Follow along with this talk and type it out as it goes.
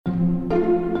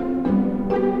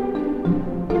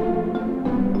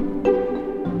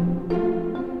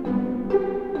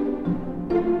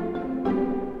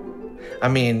I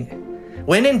mean,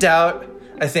 when in doubt,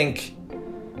 I think,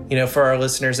 for our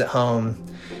listeners at home,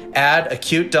 add a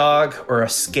cute dog or a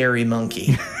scary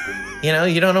monkey.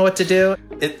 You don't know what to do.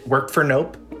 It worked for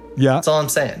Nope. Yeah. That's all I'm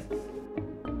saying.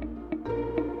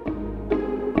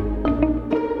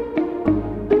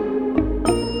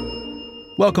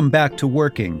 Welcome back to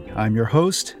Working. I'm your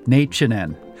host, Nate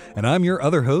Chinen. And I'm your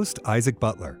other host, Isaac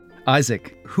Butler.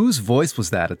 Isaac, whose voice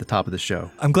was that at the top of the show?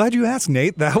 I'm glad you asked,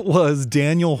 Nate. That was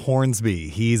Daniel Hornsby.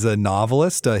 He's a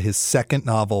novelist. His second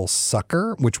novel,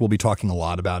 Sucker, which we'll be talking a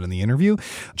lot about in the interview,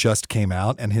 just came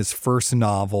out. And his first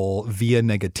novel, Via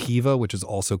Negativa, which is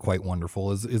also quite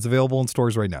wonderful, is available in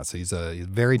stores right now. So he's a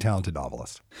very talented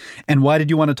novelist. And why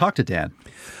did you want to talk to Dan?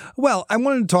 Well, I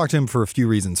wanted to talk to him for a few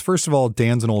reasons. First of all,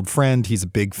 Dan's an old friend. He's a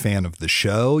big fan of the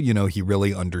show. He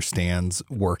really understands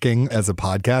working as a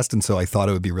podcast. And so I thought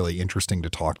it would be really interesting to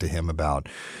talk to him about,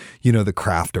 the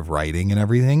craft of writing and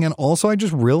everything. And also, I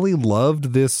just really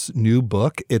loved this new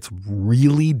book. It's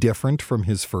really different from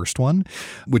his first one,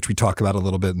 which we talk about a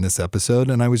little bit in this episode.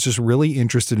 And I was just really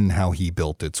interested in how he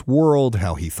built its world,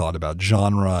 how he thought about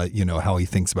genre, how he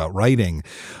thinks about writing.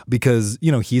 Because,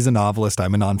 he's a novelist.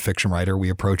 I'm a nonfiction writer. We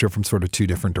approach it from sort of two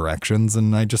different directions.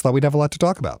 And I just thought we'd have a lot to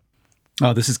talk about.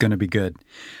 Oh, this is going to be good.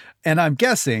 And I'm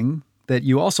guessing that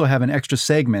you also have an extra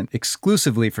segment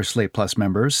exclusively for Slate Plus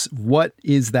members. What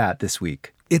is that this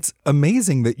week? It's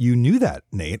amazing that you knew that,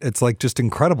 Nate. It's like just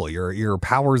incredible. Your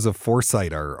powers of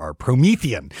foresight are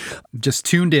Promethean. Just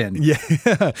tuned in. Yeah.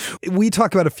 We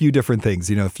talk about a few different things,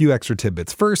 a few extra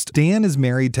tidbits. First, Dan is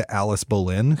married to Alice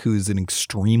Boleyn, who's an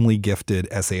extremely gifted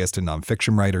essayist and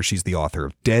nonfiction writer. She's the author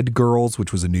of Dead Girls,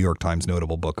 which was a New York Times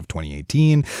notable book of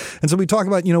 2018. And so we talk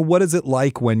about, what is it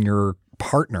like when you're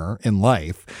partner in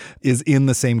life is in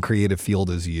the same creative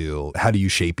field as you? How do you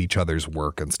shape each other's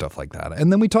work and stuff like that?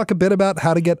 And then we talk a bit about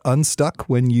how to get unstuck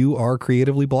when you are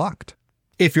creatively blocked.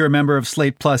 If you're a member of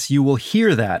Slate Plus, you will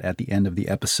hear that at the end of the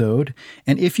episode.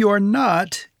 And if you are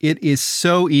not, it is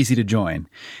so easy to join.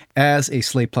 As a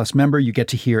Slate Plus member, you get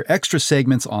to hear extra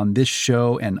segments on this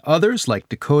show and others like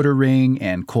Decoder Ring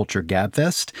and Culture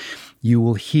Gabfest. You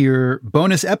will hear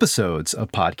bonus episodes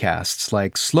of podcasts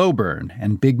like Slow Burn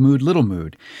and Big Mood, Little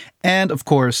Mood. And of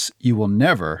course, you will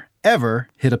never, ever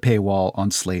hit a paywall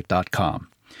on slate.com.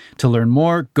 To learn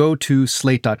more, go to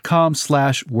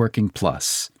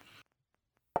slate.com/workingplus.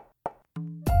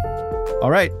 All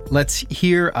right, let's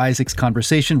hear Isaac's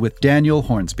conversation with Daniel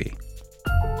Hornsby.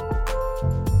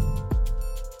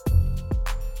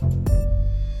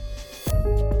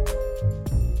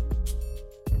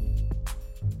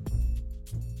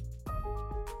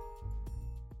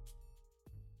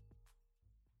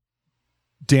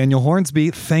 Daniel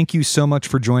Hornsby, thank you so much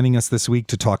for joining us this week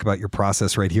to talk about your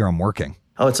process right here on Working.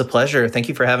 Oh, it's a pleasure. Thank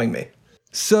you for having me.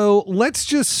 So let's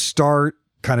just start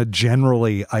kind of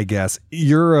generally, I guess.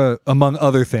 You're, among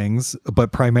other things,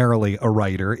 but primarily a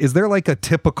writer. Is there like a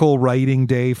typical writing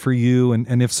day for you?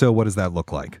 And if so, what does that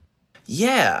look like?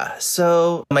 Yeah,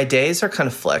 so my days are kind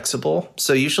of flexible.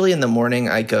 So usually in the morning,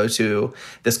 I go to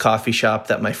this coffee shop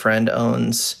that my friend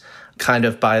owns kind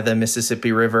of by the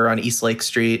Mississippi River on East Lake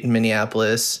Street in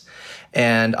Minneapolis.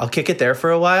 And I'll kick it there for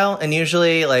a while and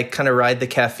usually like kind of ride the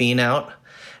caffeine out,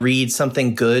 read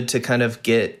something good to kind of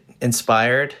get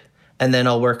inspired. And then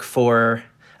I'll work for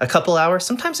a couple hours.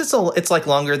 Sometimes it's like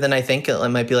longer than I think. It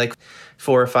might be like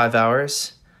 4 or 5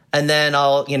 hours. And then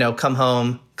I'll, come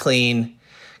home, clean,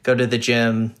 go to the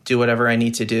gym, do whatever I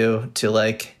need to do to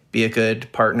like be a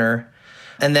good partner.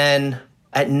 And then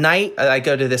at night, I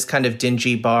go to this kind of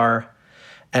dingy bar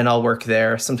and I'll work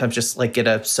there. Sometimes just like get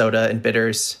a soda and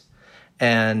bitters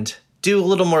and do a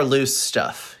little more loose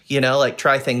stuff, like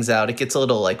try things out. It gets a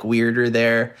little like weirder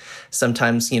there.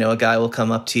 Sometimes, a guy will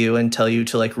come up to you and tell you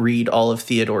to like read all of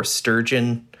Theodore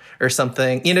Sturgeon or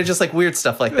something, just like weird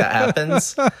stuff like that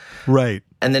happens. Right.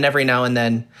 And then every now and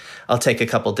then I'll take a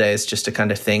couple days just to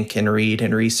kind of think and read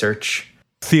and research.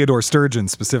 Theodore Sturgeon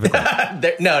specifically.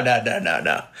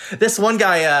 No. This one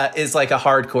guy is like a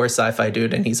hardcore sci-fi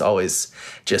dude, and he's always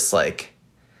just like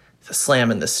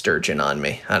slamming the sturgeon on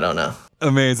me. I don't know.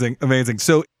 Amazing.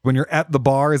 So when you're at the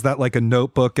bar, is that like a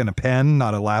notebook and a pen,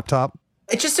 not a laptop?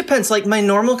 It just depends. Like my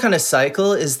normal kind of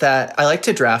cycle is that I like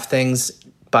to draft things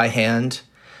by hand.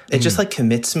 It just like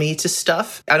commits me to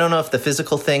stuff. I don't know if the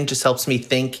physical thing just helps me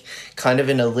think kind of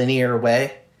in a linear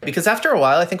way. Because after a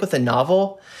while, I think with a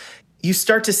novel, you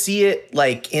start to see it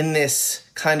like in this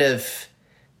kind of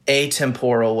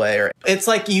atemporal way. Or it's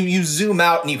like you zoom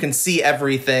out and you can see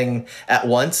everything at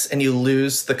once and you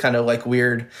lose the kind of like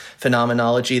weird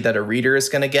phenomenology that a reader is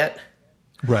going to get.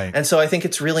 Right. And so I think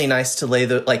it's really nice to lay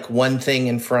the like one thing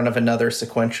in front of another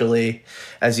sequentially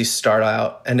as you start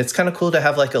out. And it's kind of cool to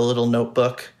have like a little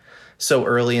notebook so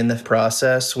early in the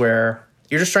process where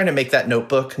you're just trying to make that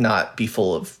notebook not be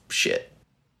full of shit.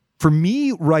 For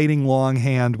me, writing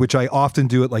longhand, which I often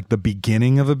do at like the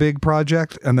beginning of a big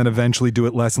project and then eventually do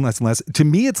it less and less and less, to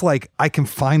me, it's like I can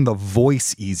find the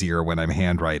voice easier when I'm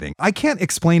handwriting. I can't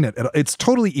explain it. It's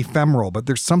totally ephemeral, but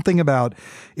there's something about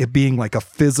it being like a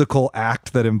physical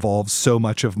act that involves so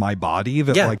much of my body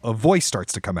that like a voice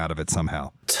starts to come out of it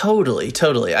somehow. Totally.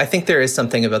 I think there is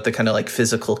something about the kind of like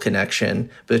physical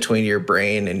connection between your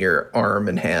brain and your arm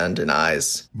and hand and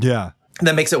eyes. Yeah.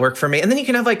 That makes it work for me. And then you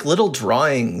can have like little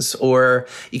drawings or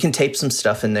you can tape some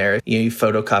stuff in there. You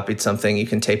photocopied something, you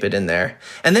can tape it in there.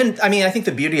 And then, I mean, I think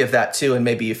the beauty of that too, and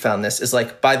maybe you found this, is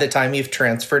like by the time you've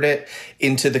transferred it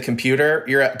into the computer,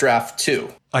 you're at draft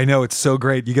 2. I know, it's so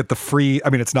great. You get the free, I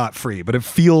mean, it's not free, but it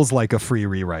feels like a free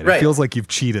rewrite. It feels like you've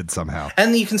cheated somehow.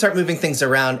 And you can start moving things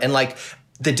around, and like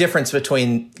the difference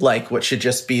between like what should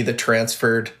just be the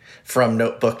transferred from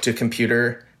notebook to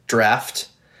computer draft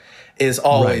is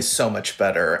always so much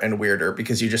better and weirder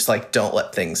because you just like don't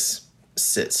let things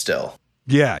sit still.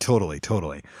 Yeah, totally.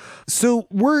 So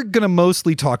we're going to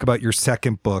mostly talk about your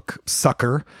second book,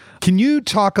 Sucker. Can you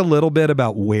talk a little bit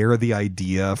about where the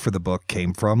idea for the book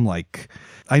came from? Like,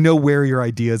 I know where your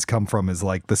ideas come from is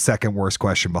like the second worst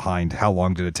question behind how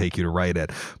long did it take you to write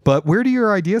it? But where do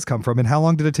your ideas come from and how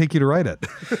long did it take you to write it?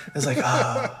 It's like,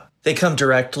 they come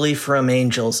directly from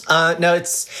angels. No,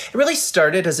 it really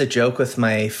started as a joke with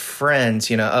my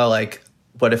friends, like,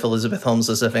 what if Elizabeth Holmes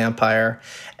was a vampire?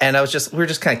 And we were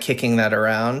just kind of kicking that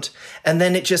around. And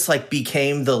then it just like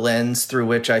became the lens through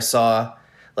which I saw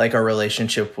like our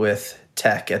relationship with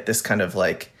tech at this kind of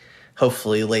like,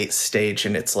 hopefully late stage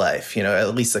in its life,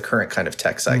 at least the current kind of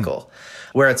tech cycle.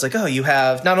 Where it's like,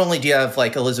 not only do you have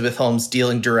like Elizabeth Holmes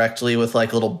dealing directly with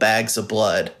like little bags of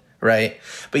blood, right?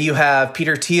 But you have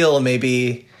Peter Thiel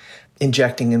maybe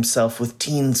injecting himself with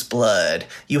teen's blood.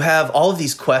 You have all of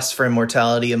these quests for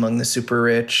immortality among the super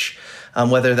rich,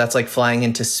 whether that's like flying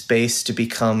into space to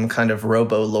become kind of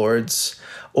robo-lords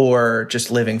or just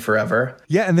living forever.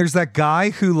 Yeah, and there's that guy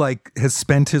who like has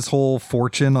spent his whole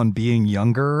fortune on being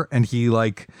younger, and he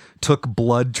like took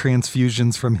blood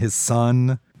transfusions from his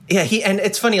son. Yeah, and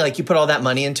it's funny, like you put all that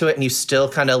money into it and you still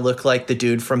kind of look like the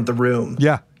dude from The Room.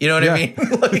 Yeah. You know what I mean?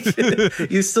 Like,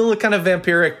 you still look kind of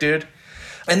vampiric, dude.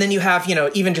 And then you have,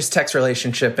 even just tech's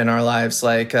relationship in our lives,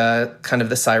 like kind of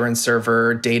the siren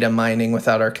server, data mining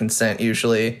without our consent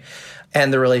usually,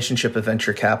 and the relationship of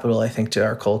venture capital, I think, to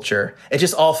our culture. It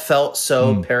just all felt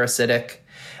so parasitic.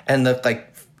 And the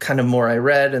like kind of more I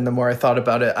read and the more I thought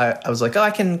about it, I was like,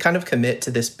 I can kind of commit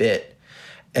to this bit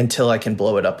until I can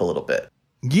blow it up a little bit.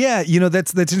 Yeah,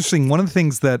 that's interesting. One of the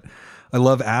things that I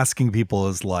love asking people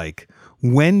is like,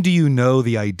 when do you know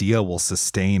the idea will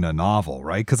sustain a novel,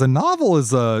 right? Because a novel is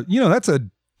that's a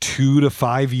 2 to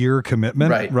 5 year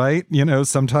commitment, right?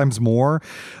 Sometimes more.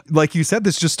 Like you said,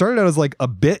 this just started out as like a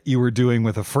bit you were doing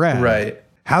with a friend. Right.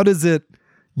 How does it,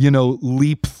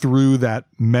 leap through that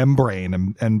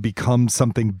membrane and become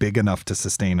something big enough to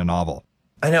sustain a novel?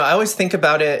 I know. I always think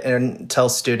about it and tell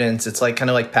students it's like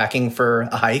kind of like packing for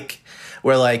a hike,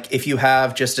 where like if you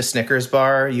have just a Snickers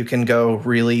bar, you can go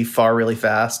really far, really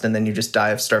fast, and then you just die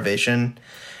of starvation.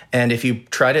 And if you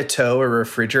try to tow a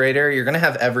refrigerator, you're going to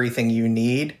have everything you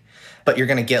need, but you're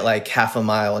going to get like half a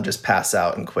mile and just pass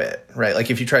out and quit, right? Like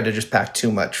if you try to just pack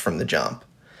too much from the jump.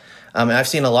 And I've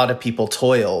seen a lot of people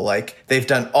toil, like they've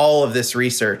done all of this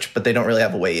research, but they don't really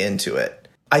have a way into it.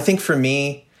 I think for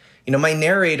me, my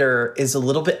narrator is a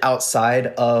little bit outside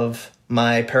of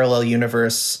my parallel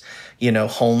universe,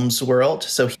 Holmes world.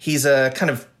 So he's a kind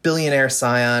of billionaire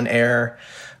scion heir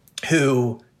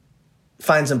who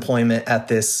finds employment at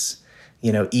this,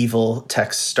 evil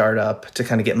tech startup to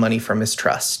kind of get money from his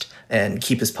trust and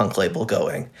keep his punk label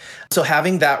going. So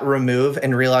having that remove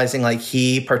and realizing like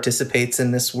he participates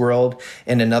in this world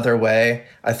in another way,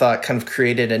 I thought kind of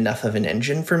created enough of an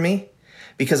engine for me.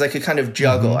 Because I could kind of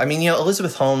juggle. I mean,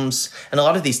 Elizabeth Holmes and a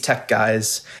lot of these tech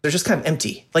guys, they're just kind of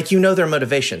empty. Like, their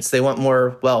motivations. They want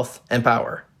more wealth and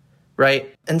power,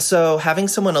 right? And so having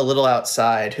someone a little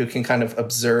outside who can kind of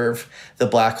observe the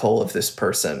black hole of this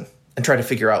person and try to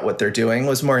figure out what they're doing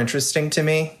was more interesting to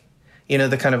me.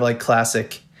 The kind of like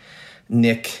classic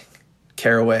Nick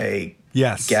Carraway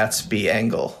Gatsby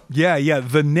angle. Yeah.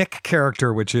 The Nick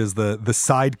character, which is the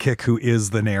sidekick who is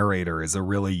the narrator, is a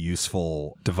really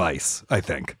useful device, I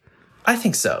think. I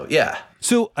think so, yeah.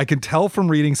 So I can tell from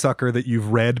reading Sucker that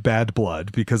you've read Bad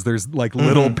Blood, because there's like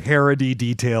little parody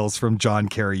details from John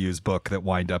Carreyrou's book that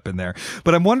wind up in there.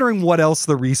 But I'm wondering what else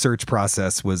the research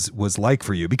process was like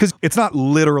for you, because it's not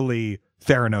literally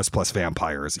Theranos plus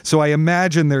vampires. So I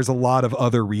imagine there's a lot of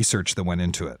other research that went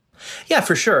into it. Yeah,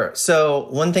 for sure. So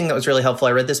one thing that was really helpful,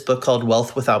 I read this book called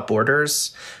Wealth Without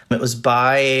Borders. It was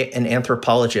by an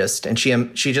anthropologist, and she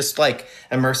just like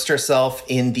immersed herself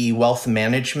in the wealth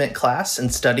management class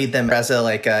and studied them as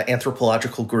a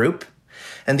anthropological group.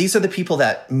 And these are the people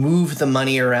that move the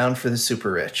money around for the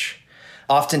super rich.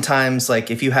 Oftentimes,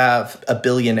 like if you have a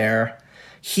billionaire,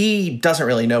 he doesn't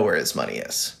really know where his money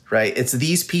is, right? It's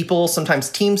these people, sometimes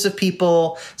teams of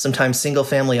people, sometimes single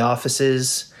family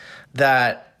offices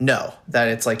that know that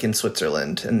it's like in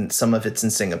Switzerland, and some of it's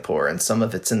in Singapore, and some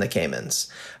of it's in the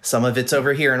Caymans. Some of it's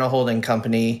over here in a holding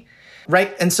company,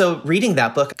 right? And so reading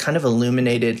that book kind of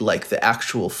illuminated like the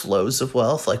actual flows of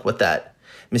wealth, like what that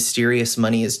mysterious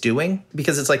money is doing.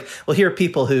 Because it's like, well, here are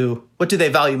people who, what do they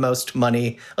value most?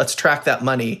 Money. Let's track that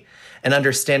money, and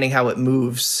understanding how it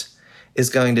moves is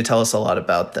going to tell us a lot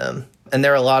about them. And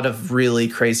there are a lot of really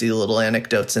crazy little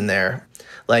anecdotes in there.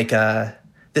 Like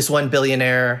this one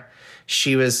billionaire,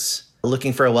 she was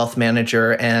looking for a wealth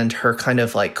manager, and her kind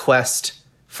of like quest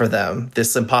for them,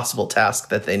 this impossible task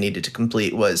that they needed to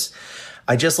complete, was,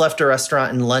 I just left a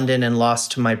restaurant in London and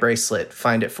lost my bracelet.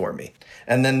 Find it for me.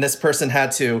 And then this person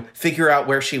had to figure out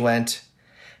where she went,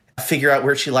 figure out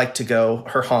where she liked to go,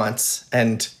 her haunts,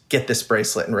 and get this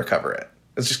bracelet and recover it.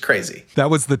 It's just crazy. That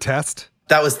was the test?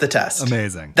 That was the test.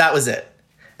 Amazing. That was it.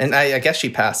 And I guess she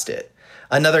passed it.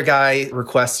 Another guy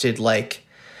requested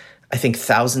I think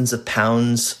thousands of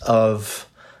pounds of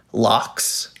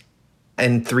lox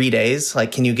in 3 days.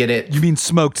 Like, can you get it? You mean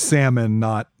smoked salmon,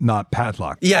 not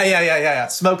padlock? Yeah.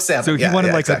 Smoked salmon. So he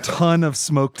wanted exactly. a ton of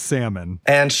smoked salmon.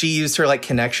 And she used her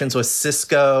connections with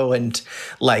Cisco and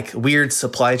weird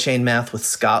supply chain math with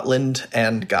Scotland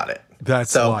and got it.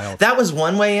 That's so wild. That was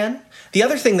one way in. The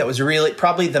other thing that was really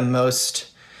probably the most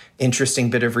interesting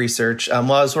bit of research.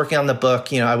 While I was working on the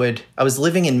book, I was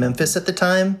living in Memphis at the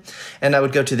time, and I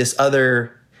would go to this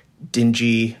other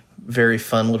dingy, very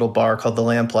fun little bar called the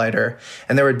Lamplighter,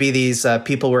 and there would be these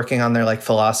people working on their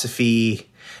philosophy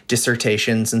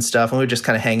dissertations and stuff, and we would just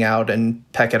kind of hang out and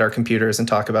peck at our computers and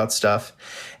talk about stuff.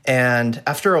 And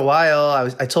after a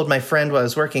while, I told my friend what I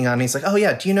was working on. And he's like, "Oh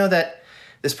yeah, do you know that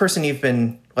this person you've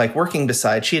been working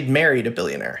beside, she had married a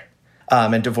billionaire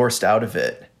and divorced out of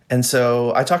it." And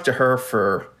so I talked to her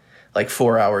for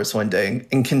 4 hours one day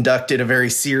and conducted a very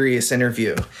serious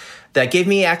interview that gave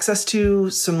me access to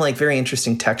some very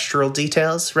interesting textural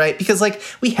details, right? Because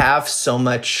we have so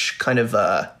much kind of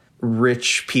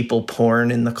rich people porn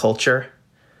in the culture,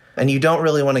 and you don't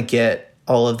really want to get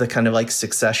all of the kind of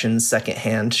Succession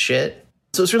secondhand shit.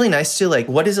 So it's really nice to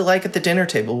what is it like at the dinner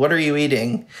table? What are you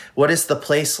eating? What is the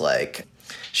place like?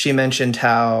 She mentioned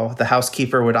how the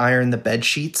housekeeper would iron the bed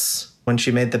sheets when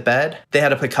she made the bed. They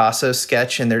had a Picasso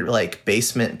sketch in their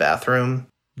basement bathroom.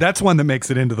 That's one that makes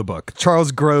it into the book.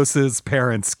 Charles Gross's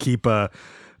parents keep a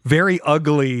very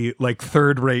ugly,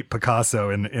 third-rate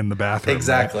Picasso in the bathroom.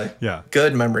 Exactly. Right? Yeah.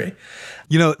 Good memory.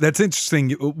 That's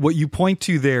interesting. What you point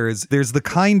to there is there's the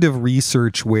kind of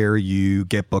research where you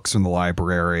get books from the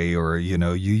library, or, you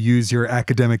use your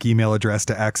academic email address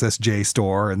to access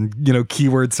JSTOR and,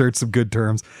 keyword search some good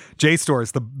terms. JSTOR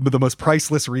is the most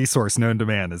priceless resource known to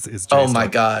man is JSTOR. Oh my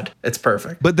God. It's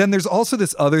perfect. But then there's also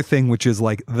this other thing, which is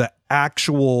the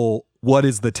actual, what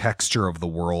is the texture of the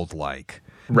world like?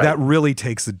 Right. That really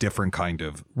takes a different kind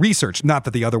of research. Not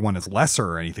that the other one is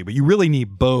lesser or anything, but you really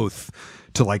need both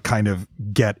to kind of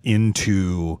get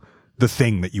into the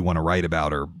thing that you want to write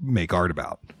about or make art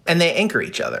about. And they anchor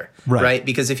each other, right?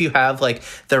 Because if you have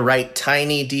the right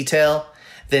tiny detail,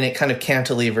 then it kind of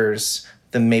cantilevers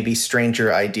the maybe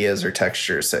stranger ideas or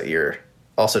textures that you're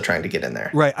also trying to get in there.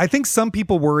 Right. I think some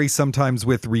people worry sometimes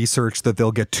with research that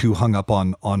they'll get too hung up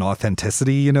on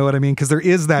authenticity. You know what I mean? Because there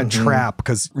is that trap,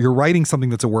 because you're writing something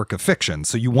that's a work of fiction.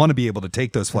 So you want to be able to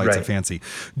take those flights of fancy.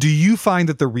 Do you find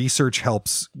that the research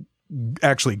helps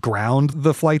actually ground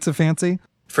the flights of fancy?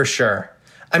 For sure.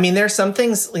 I mean, there's some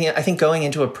things, I think going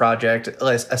into a project,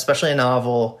 especially a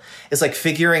novel, is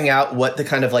figuring out what the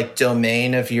kind of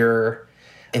domain of your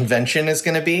invention is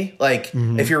going to be.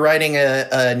 If you're writing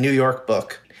a New York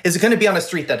book, is it going to be on a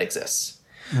street that exists?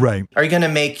 Right. Are you going to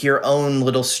make your own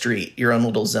little street, your own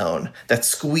little zone that's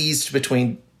squeezed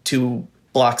between two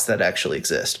blocks that actually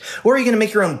exist? Or are you going to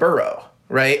make your own borough,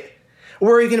 right?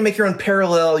 Or are you going to make your own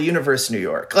parallel universe New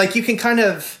York? You can kind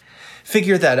of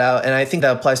figure that out. And I think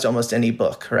that applies to almost any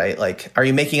book, right? Are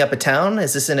you making up a town?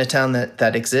 Is this in a town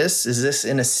that exists? Is this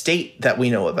in a state that we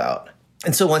know about?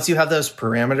 And so once you have those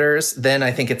parameters, then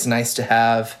I think it's nice to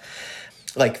have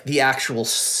like the actual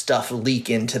stuff leak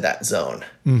into that zone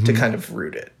to kind of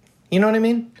root it. You know what I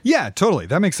mean? Yeah, totally.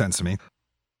 That makes sense to me.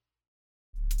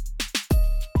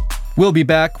 We'll be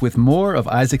back with more of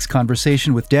Isaac's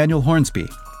conversation with Daniel Hornsby.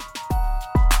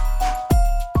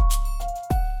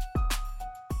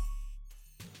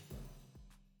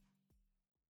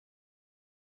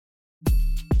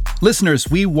 Listeners,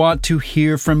 we want to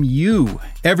hear from you.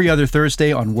 Every other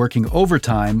Thursday on Working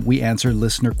Overtime, we answer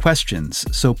listener questions.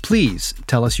 So please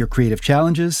tell us your creative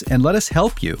challenges and let us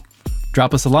help you.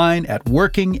 Drop us a line at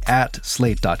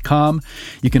working@slate.com.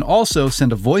 You can also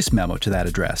send a voice memo to that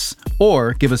address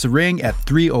or give us a ring at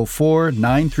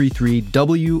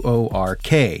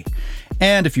 304-933-WORK.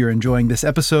 And if you're enjoying this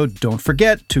episode, don't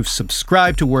forget to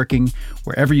subscribe to Working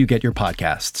wherever you get your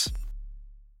podcasts.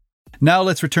 Now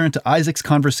let's return to Isaac's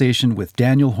conversation with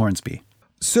Daniel Hornsby.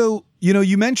 So, you know,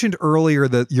 you mentioned earlier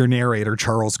that your narrator,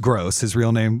 Charles Gross, his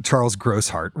real name, Charles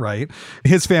Grosshart, right?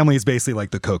 His family is basically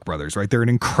like the Koch brothers, right? They're an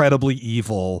incredibly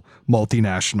evil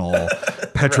multinational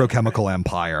petrochemical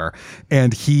empire.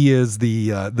 And he is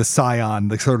the scion,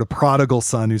 the sort of prodigal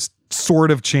son who's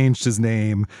sort of changed his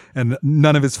name. And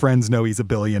none of his friends know he's a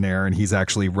billionaire. And he's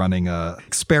actually running a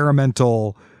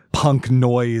experimental punk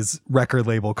noise record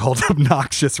label called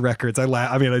Obnoxious Records.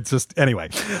 I mean, it's just, anyway,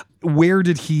 where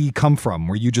did he come from?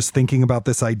 Were you just thinking about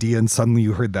this idea and suddenly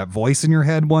you heard that voice in your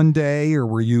head one day? Or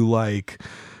were you like,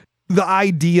 the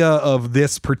idea of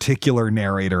this particular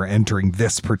narrator entering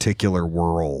this particular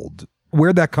world,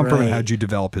 where'd that come from and how'd you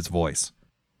develop his voice?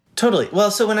 Totally.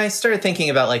 Well, so when I started thinking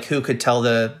about like who could tell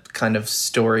the kind of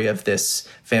story of this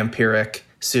vampiric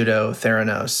pseudo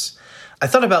Theranos, I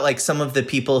thought about like some of the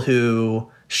people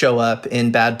who show up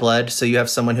in Bad Blood. So you have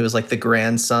someone who was like the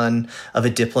grandson of a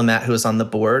diplomat who was on the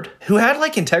board, who had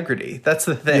like integrity. That's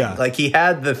the thing. Yeah. Like he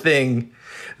had the thing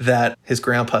that his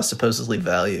grandpa supposedly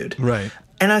valued. Right.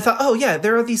 And I thought, oh yeah,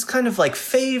 there are these kind of like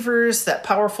favors that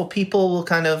powerful people will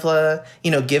kind of,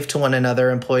 give to one another,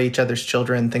 employ each other's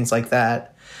children, things like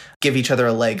that, give each other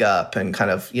a leg up and kind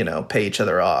of, pay each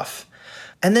other off.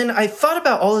 And then I thought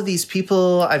about all of these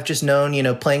people I've just known,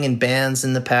 playing in bands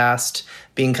in the past,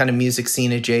 being kind of music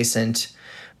scene adjacent,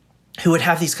 who would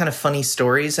have these kind of funny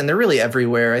stories. And they're really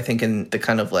everywhere, I think, in the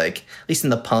kind of like, at least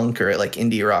in the punk or like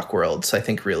indie rock world. So I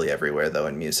think really everywhere, though,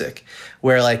 in music.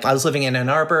 Where like I was living in Ann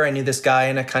Arbor, I knew this guy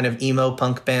in a kind of emo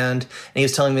punk band. And he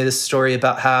was telling me this story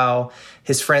about how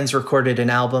his friends recorded an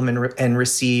album and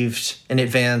received an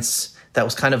advance that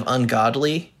was kind of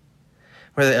ungodly.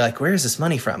 Where they're like, where is this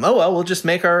money from? Oh, well, we'll just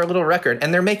make our little record.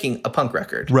 And they're making a punk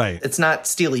record. Right. It's not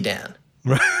Steely Dan.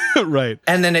 Right.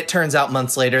 And then it turns out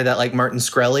months later that like Martin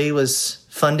Shkreli was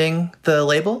funding the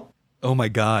label. Oh my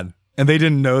God. And they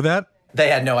didn't know that? They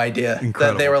had no idea.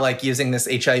 Incredible. That they were like using this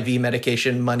HIV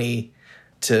medication money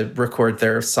to record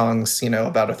their songs,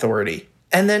 about authority.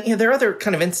 And then, there are other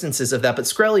kind of instances of that, but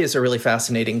Shkreli is a really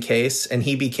fascinating case. And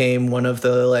he became one of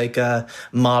the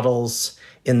models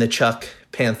in the Chuck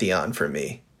pantheon for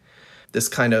me. This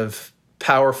kind of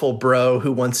powerful bro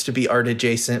who wants to be art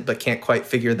adjacent but can't quite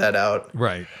figure that out.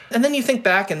 Right. And then you think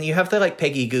back and you have the like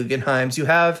Peggy Guggenheims. You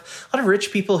have a lot of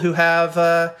rich people who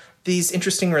have these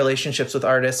interesting relationships with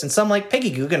artists. And some like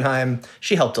Peggy Guggenheim,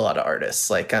 she helped a lot of artists.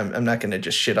 Like I'm not going to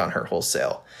just shit on her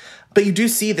wholesale. But you do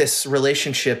see this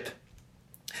relationship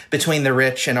between the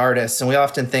rich and artists. And we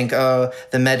often think, oh,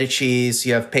 the Medicis,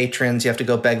 you have patrons, you have to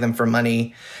go beg them for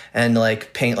money and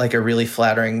like paint like a really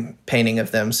flattering painting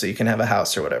of them so you can have a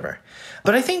house or whatever.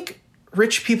 But I think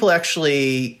rich people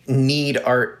actually need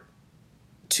art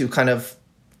to kind of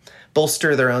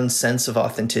bolster their own sense of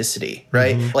authenticity,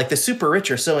 right? Mm-hmm. Like the super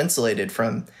rich are so insulated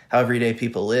from how everyday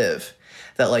people live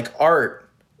that like art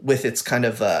with its kind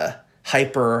of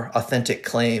hyper authentic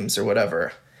claims or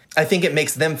whatever, I think it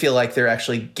makes them feel like they're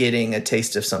actually getting a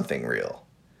taste of something real.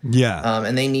 Yeah.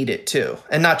 And they need it too.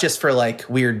 And not just for like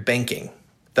weird banking,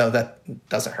 though that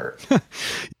doesn't hurt.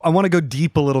 I want to go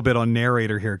deep a little bit on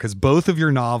narrator here because both of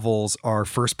your novels are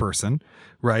first person,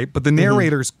 right? But the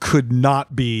narrators could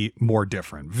not be more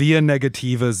different. Via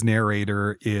Negativa's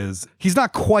narrator he's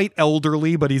not quite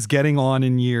elderly, but he's getting on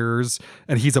in years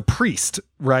and he's a priest,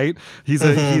 right? He's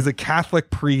a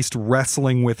Catholic priest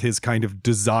wrestling with his kind of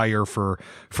desire for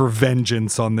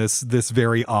vengeance on this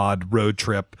very odd road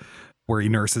trip where he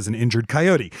nurses an injured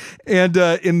coyote. And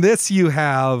in this you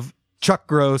have Chuck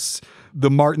Gross, the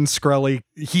Martin Shkreli,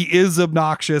 he is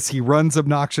obnoxious. He runs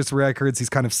obnoxious records. He's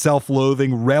kind of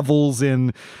self-loathing, revels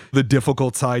in the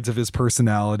difficult sides of his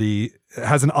personality,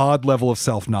 has an odd level of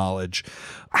self-knowledge.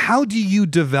 How do you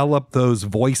develop those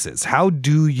voices? How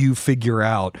do you figure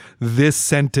out this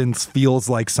sentence feels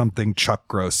like something Chuck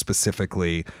Gross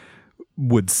specifically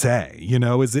would say? You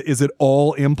know, is it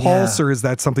all impulse, or is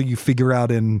that something you figure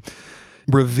out in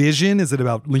revision? Is it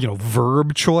about,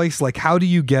 verb choice? Like, how do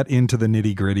you get into the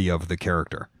nitty-gritty of the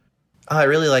character? Oh, I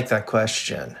really like that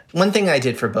question. One thing I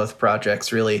did for both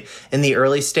projects, really, in the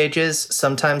early stages,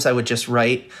 sometimes I would just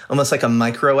write almost like a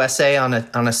micro essay on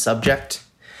a subject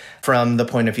from the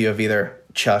point of view of either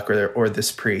Chuck or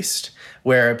this priest,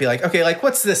 where it'd be like, okay, like,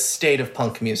 what's this state of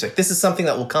punk music? This is something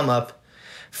that will come up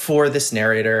for this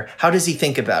narrator. How does he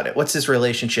think about it? What's his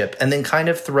relationship? And then kind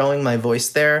of throwing my voice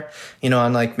there,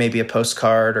 on like maybe a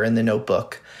postcard or in the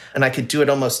notebook. And I could do it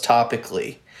almost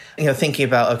topically, thinking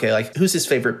about, okay, like, who's his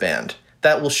favorite band?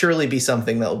 That will surely be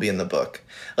something that will be in the book.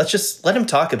 Let's just let him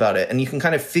talk about it. And you can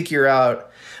kind of figure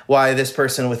out why this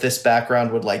person with this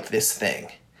background would like this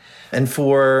thing. And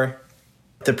for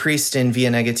the priest in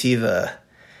Via Negativa,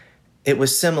 it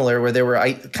was similar, where there were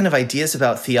kind of ideas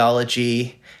about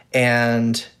theology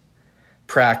and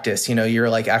practice. You're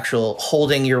like actual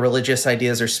holding your religious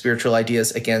ideas or spiritual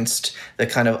ideas against the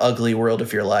kind of ugly world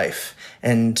of your life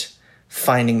and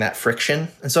finding that friction.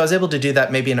 And so I was able to do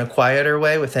that maybe in a quieter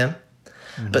way with him.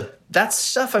 Mm-hmm. But that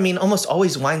stuff, almost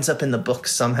always winds up in the book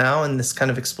somehow in this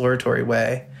kind of exploratory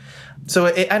way. So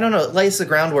I don't know, it lays the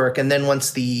groundwork. And then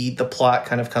once the plot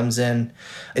kind of comes in,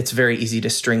 it's very easy to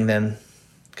string them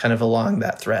kind of along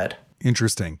that thread.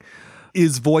 Interesting.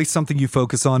 Is voice something you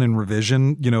focus on in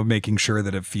revision, making sure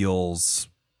that it feels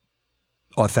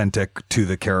authentic to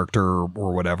the character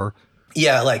or whatever?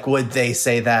 Yeah, like, would they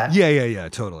say that? Yeah,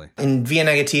 totally. In Via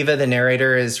Negativa, the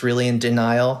narrator is really in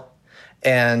denial.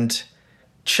 And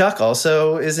Chuck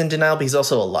also is in denial, but he's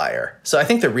also a liar. So I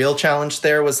think the real challenge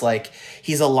there was like,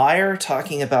 he's a liar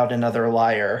talking about another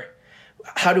liar.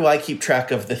 How do I keep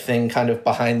track of the thing kind of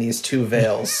behind these two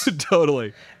veils?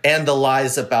 Totally. And the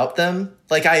lies about them?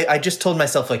 Like, I just told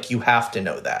myself, like, you have to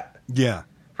know that. Yeah.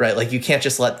 Right? Like, you can't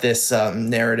just let this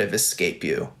narrative escape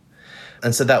you.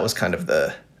 And so that was kind of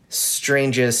the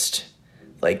strangest,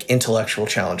 like, intellectual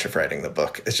challenge of writing the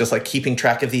book. It's just, like, keeping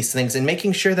track of these things and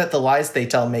making sure that the lies they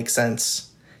tell make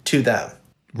sense to them.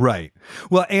 Right.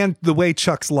 Well, and the way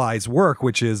Chuck's lies work,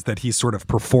 which is that he's sort of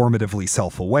performatively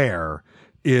self-aware,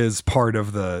 is part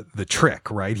of the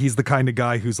trick, right? He's the kind of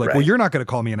guy who's like, well, you're not going to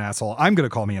call me an asshole. I'm going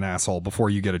to call me an asshole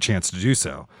before you get a chance to do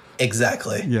so.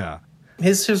 Exactly. Yeah.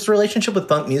 His relationship with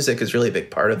punk music is really a big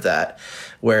part of that,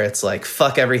 where it's like,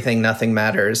 fuck everything, nothing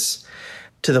matters,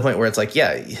 to the point where it's like,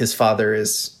 yeah, his father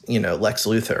is, Lex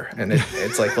Luthor. And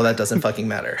it's like, well, that doesn't fucking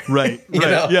matter. Right. You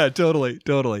know? Yeah,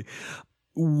 totally.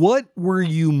 What were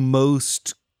you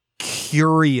most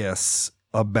curious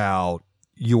about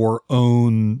your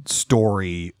own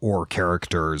story or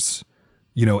characters,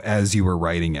 as you were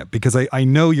writing it? Because I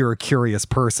know you're a curious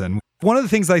person. One of the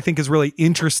things I think is really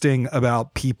interesting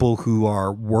about people who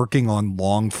are working on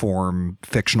long form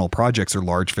fictional projects or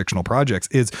large fictional projects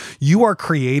is you are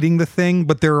creating the thing,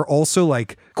 but there are also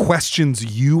like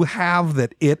questions you have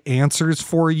that it answers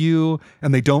for you,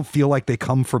 and they don't feel like they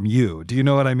come from you. Do you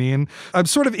know what I mean? I'm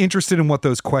sort of interested in what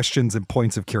those questions and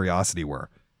points of curiosity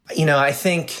were. I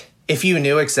think if you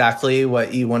knew exactly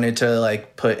what you wanted to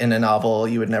like put in a novel,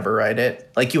 you would never write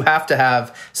it. Like, you have to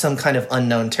have some kind of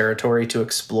unknown territory to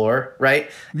explore,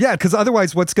 right? Yeah, because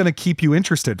otherwise what's going to keep you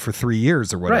interested for 3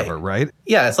 years or whatever, right?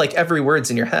 Yeah, it's like every word's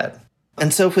in your head.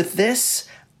 And so with this,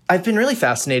 I've been really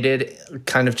fascinated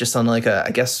kind of just on like a,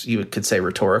 I guess you could say,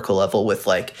 rhetorical level with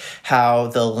like how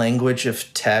the language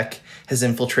of tech has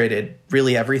infiltrated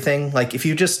really everything. Like, if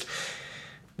you just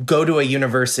go to a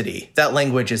university, that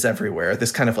language is everywhere.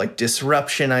 This kind of like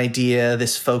disruption idea,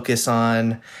 this focus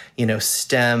on,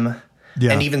 STEM,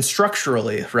 and even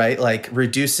structurally, right? Like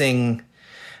reducing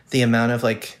the amount of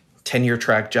like tenure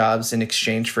track jobs in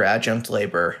exchange for adjunct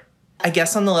labor. I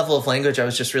guess on the level of language, I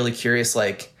was just really curious,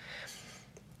 like,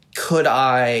 could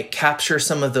I capture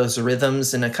some of those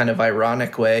rhythms in a kind of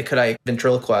ironic way? Could I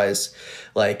ventriloquize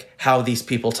like how these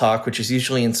people talk, which is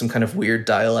usually in some kind of weird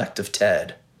dialect of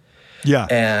TED? Yeah.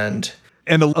 And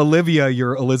Olivia,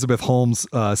 your Elizabeth Holmes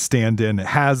stand-in,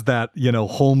 has that,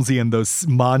 Holmesian, those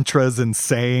mantras and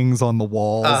sayings on the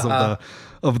walls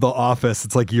of the office.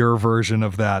 It's like your version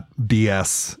of that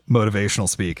BS motivational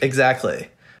speak. Exactly.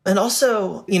 And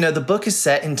also, the book is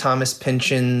set in Thomas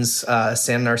Pynchon's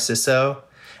San Narciso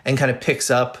and kind of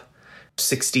picks up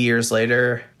 60 years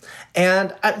later.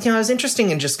 And it was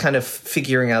interesting in just kind of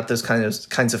figuring out those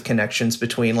kinds of connections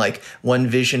between like one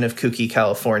vision of kooky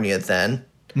California then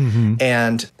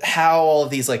and how all of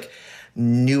these like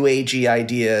new agey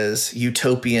ideas,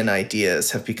 utopian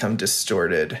ideas have become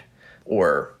distorted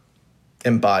or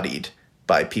embodied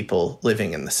by people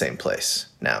living in the same place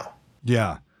now.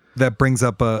 Yeah. That brings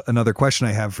up another question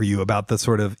I have for you about the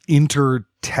sort of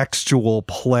intertextual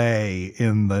play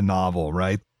in the novel,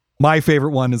 right? My favorite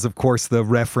one is, of course, the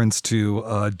reference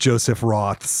to Joseph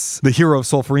Roth's The Hero of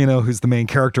Solferino, who's the main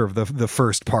character of the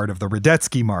first part of the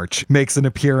Radetzky March, makes an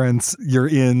appearance. You're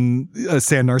in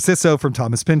San Narciso from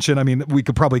Thomas Pynchon. I mean, we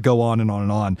could probably go on and on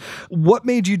and on. What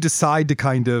made you decide to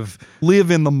kind of live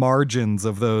in the margins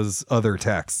of those other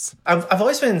texts? I've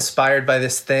always been inspired by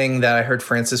this thing that I heard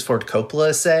Francis Ford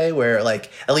Coppola say, where,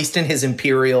 like, at least in his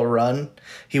Imperial run,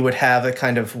 he would have a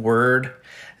kind of word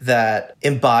that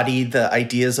embodied the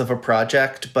ideas of a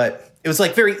project, but it was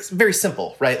like very, very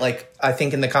simple, right? Like, I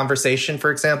think in The Conversation,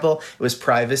 for example, it was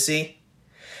privacy.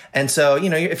 And so,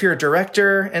 if you're a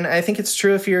director, and I think it's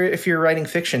true if you're writing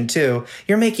fiction too,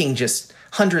 you're making just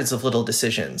hundreds of little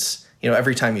decisions,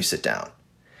 every time you sit down.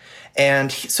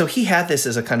 And so he had this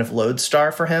as a kind of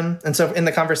lodestar for him. And so in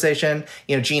The Conversation,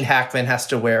 Gene Hackman has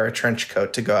to wear a trench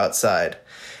coat to go outside.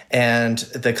 And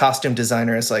the costume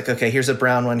designer is like, okay, here's a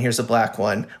brown one, here's a black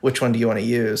one. Which one do you want to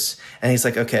use? And he's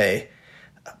like, okay,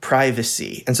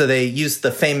 privacy. And so they use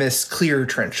the famous clear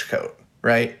trench coat,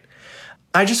 right?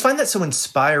 I just find that so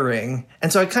inspiring.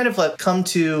 And so I kind of like come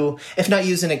to, if not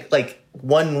using like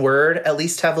one word, at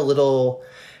least have a little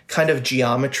kind of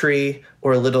geometry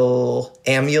or a little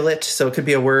amulet. So it could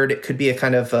be a word, it could be a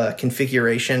kind of a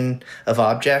configuration of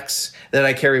objects that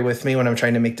I carry with me when I'm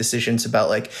trying to make decisions about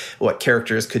like what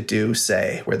characters could do,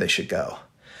 say, where they should go.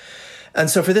 And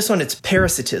so for this one, it's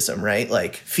parasitism, right?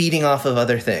 Like feeding off of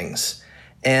other things.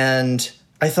 And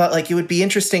I thought like it would be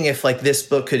interesting if like this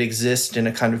book could exist in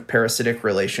a kind of parasitic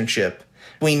relationship.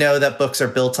 We know that books are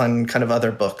built on kind of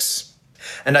other books.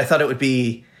 And I thought it would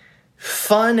be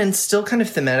fun and still kind of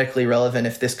thematically relevant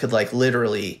if this could like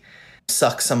literally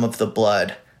suck some of the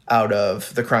blood out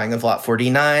of The Crying of Lot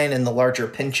 49 and the larger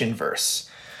Pynchon verse,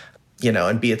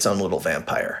 and be its own little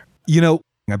vampire.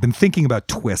 I've been thinking about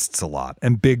twists a lot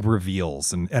and big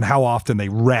reveals and how often they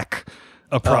wreck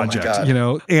a project,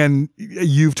 and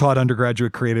you've taught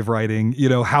undergraduate creative writing,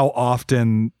 how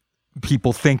often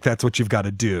people think that's what you've got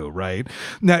to do, right?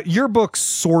 Now, your book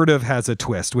sort of has a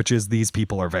twist, which is these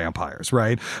people are vampires,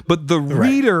 right? But the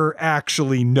reader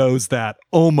actually knows that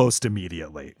almost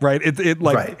immediately, right?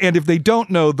 And if they don't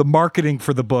know, the marketing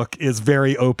for the book is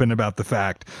very open about the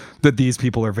fact that these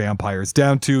people are vampires.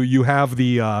 Down to you have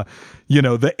the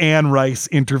Anne Rice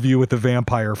interview with the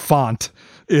vampire font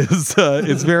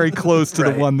is very close to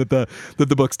the one that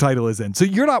the book's title is in. So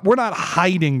we're not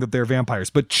hiding that they're vampires,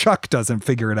 but Chuck doesn't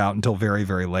figure it out until very,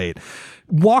 very late.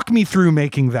 Walk me through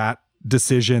making that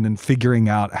decision and figuring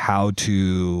out how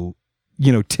to,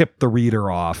 tip the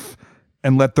reader off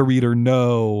and let the reader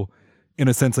know, in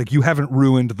a sense, like you haven't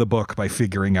ruined the book by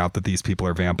figuring out that these people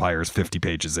are vampires 50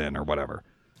 pages in or whatever.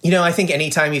 I think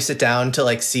anytime you sit down to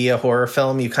like see a horror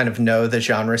film, you kind of know the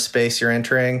genre space you're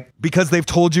entering. Because they've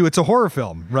told you it's a horror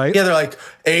film, right? Yeah, they're like,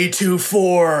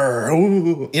 A24,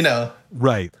 ooh,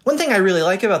 Right. One thing I really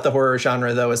like about the horror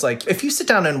genre, though, is like, if you sit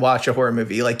down and watch a horror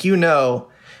movie, like,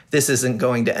 this isn't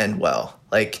going to end well.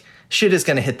 Like, shit is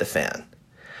going to hit the fan.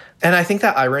 And I think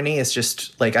that irony is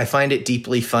just, like, I find it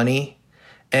deeply funny.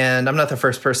 And I'm not the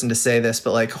first person to say this,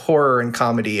 but, like, horror and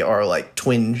comedy are, like,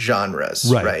 twin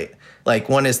genres, right? Like,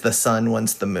 one is the sun,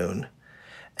 one's the moon.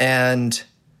 And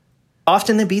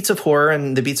often the beats of horror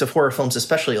and the beats of horror films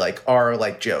especially, like, are,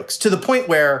 like, jokes. To the point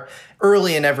where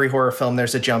early in every horror film,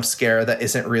 there's a jump scare that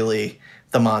isn't really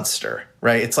the monster,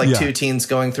 right? It's like two teens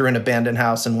going through an abandoned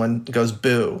house and one goes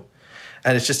boo.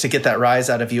 And it's just to get that rise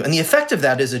out of you. And the effect of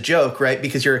that is a joke, right?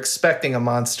 Because you're expecting a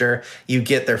monster, you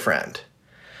get their friend.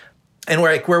 And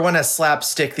where one has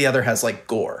slapstick, the other has, like,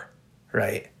 gore,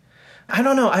 right? I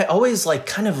don't know. I always like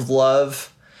kind of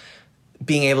love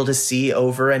being able to see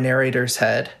over a narrator's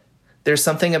head. There's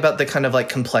something about the kind of like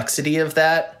complexity of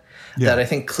that I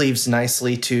think cleaves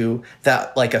nicely to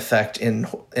that like effect in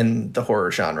the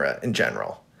horror genre in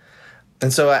general.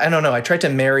 And so I don't know. I tried to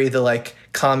marry the like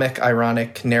comic,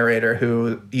 ironic narrator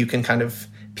who you can kind of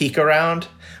peek around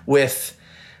with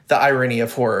the irony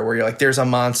of horror, where you're like, there's a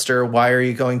monster. Why are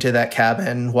you going to that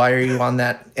cabin? Why are you on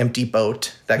that empty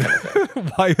boat? That kind of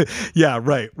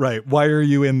thing. Right. Why are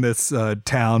you in this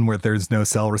town where there's no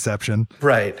cell reception?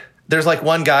 Right. There's like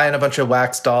one guy and a bunch of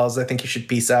wax dolls. I think you should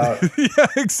peace out. Yeah,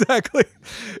 exactly.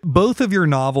 Both of your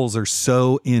novels are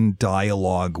so in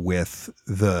dialogue with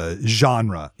the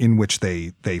genre in which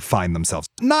they find themselves.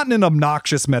 Not in an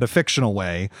obnoxious metafictional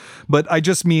way, but I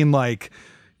just mean like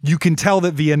you can tell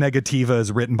that Via Negativa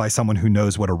is written by someone who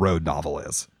knows what a road novel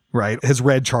is, right? Has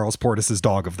read Charles Portis's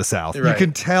Dog of the South. Right. You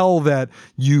can tell that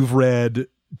you've read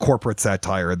corporate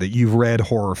satire, that you've read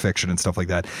horror fiction and stuff like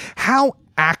that. How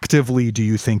actively do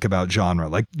you think about genre?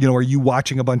 Like, are you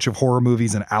watching a bunch of horror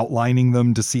movies and outlining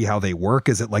them to see how they work?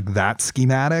 Is it like that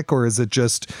schematic, or is it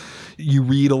just you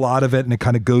read a lot of it and it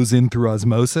kind of goes in through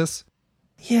osmosis?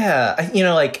 Yeah.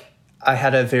 I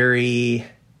had a very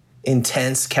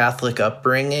intense Catholic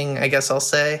upbringing, I guess I'll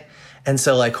say. And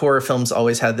so like horror films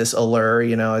always had this allure.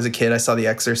 As a kid, I saw The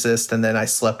Exorcist, and then I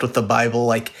slept with the Bible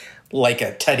like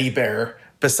a teddy bear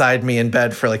beside me in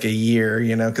bed for like a year,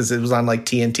 because it was on like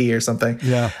TNT or something.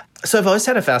 Yeah. So I've always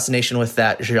had a fascination with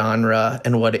that genre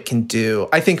and what it can do.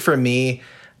 I think for me,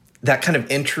 that kind of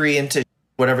entry into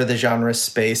whatever the genre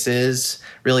space is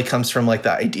really comes from like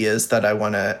the ideas that I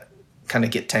want to kind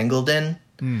of get tangled in.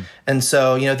 And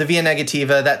so, the Via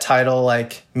Negativa, that title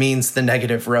like means the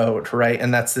negative road, right?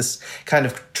 And that's this kind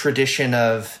of tradition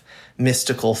of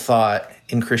mystical thought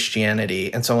in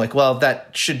Christianity. And so I'm like, well,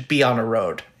 that should be on a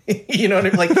road. You know what I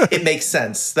mean? Like, it makes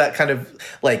sense. That kind of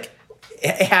like,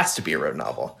 it has to be a road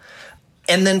novel.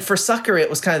 And then for Sucker, it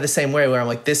was kind of the same way where I'm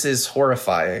like, this is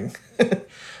horrifying.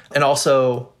 And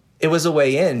also, it was a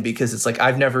way in because it's like,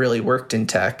 I've never really worked in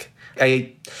tech.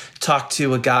 I talked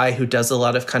to a guy who does a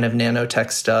lot of kind of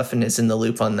nanotech stuff and is in the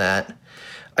loop on that.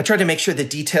 I tried to make sure the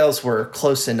details were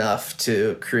close enough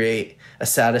to create a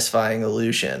satisfying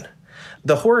illusion.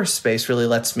 The horror space really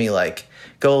lets me like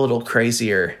go a little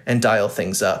crazier and dial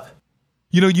things up.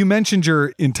 You mentioned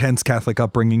your intense Catholic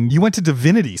upbringing. You went to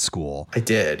divinity school. I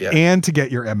did, yeah. And to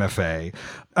get your MFA.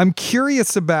 I'm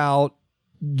curious about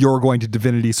your going to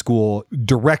divinity school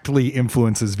directly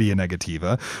influences Via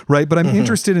Negativa, right? But I'm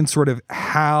interested in sort of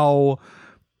how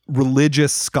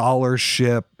religious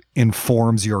scholarship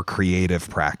informs your creative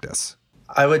practice.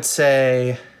 I would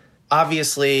say,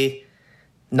 obviously,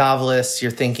 novelists,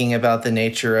 you're thinking about the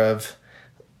nature of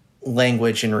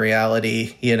language and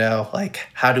reality, like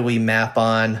how do we map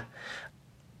on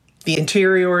the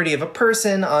interiority of a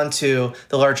person onto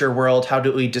the larger world? How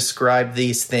do we describe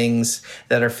these things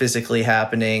that are physically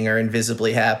happening or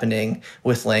invisibly happening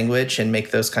with language and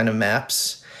make those kind of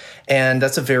maps? And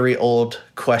that's a very old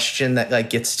question that like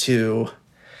gets to,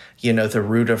 the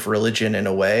root of religion in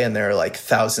a way. And there are like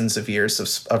thousands of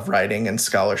years of writing and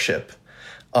scholarship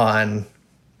on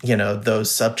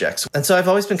those subjects. And so I've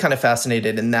always been kind of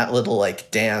fascinated in that little like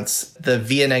dance, the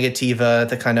Via Negativa,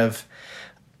 the kind of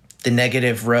the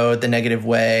negative road, the negative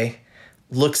way,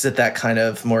 looks at that kind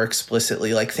of more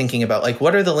explicitly, like thinking about like,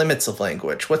 what are the limits of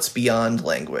language? What's beyond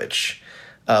language?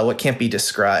 What can't be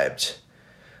described?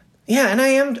 Yeah. And I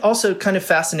am also kind of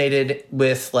fascinated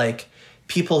with like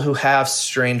people who have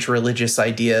strange religious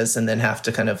ideas and then have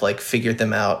to kind of like figure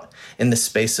them out in the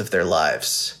space of their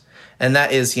lives. And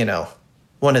that is,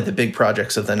 one of the big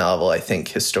projects of the novel, I think,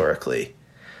 historically.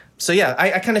 So yeah,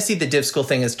 I kind of see the div school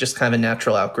thing as just kind of a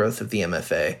natural outgrowth of the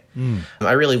MFA.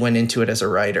 I really went into it as a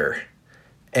writer,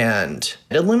 and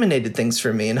it illuminated things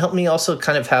for me and helped me also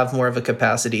kind of have more of a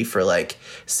capacity for like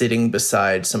sitting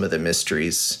beside some of the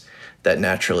mysteries that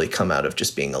naturally come out of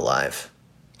just being alive.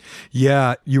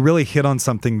 Yeah, you really hit on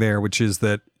something there, which is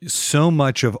that so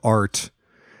much of art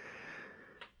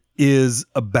is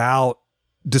about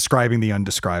describing the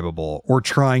undescribable or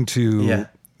trying to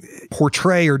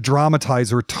portray or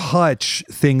dramatize or touch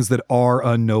things that are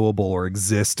unknowable or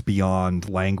exist beyond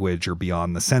language or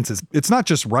beyond the senses. It's not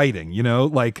just writing,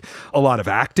 like a lot of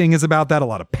acting is about that. A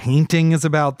lot of painting is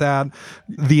about that.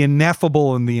 The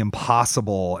ineffable and the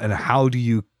impossible, and how do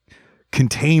you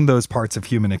contain those parts of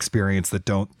human experience that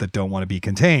don't want to be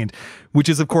contained, which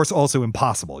is of course also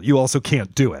impossible. You also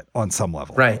can't do it on some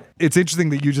level. Right. It's interesting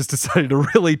that you just decided to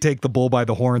really take the bull by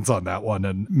the horns on that one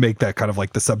and make that kind of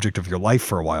like the subject of your life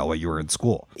for a while you were in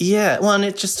school. Yeah. Well, and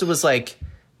it was like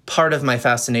part of my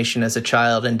fascination as a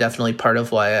child, and definitely part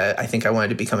of why I think I wanted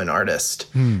to become an artist.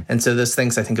 And so those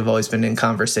things I think have always been in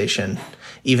conversation,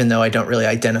 even though I don't really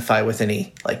identify with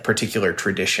any like particular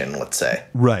tradition, let's say.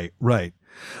 Right.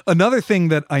 Another thing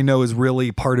that I know is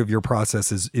really part of your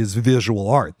process is visual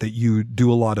art, that you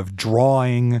do a lot of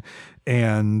drawing,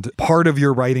 and part of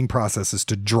your writing process is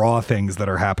to draw things that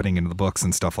are happening in the books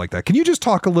and stuff like that. Can you just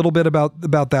talk a little bit about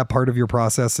that part of your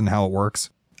process and how it works?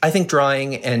 I think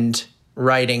drawing and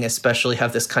writing especially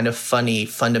have this kind of funny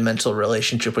fundamental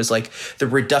relationship, was like the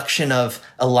reduction of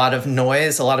a lot of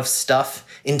noise, a lot of stuff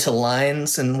into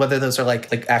lines, and whether those are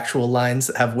like actual lines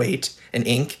that have weight and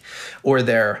ink or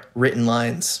they're written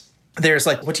lines. There's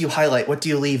like, what do you highlight? What do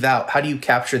you leave out? How do you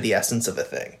capture the essence of a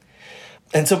thing?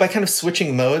 And so by kind of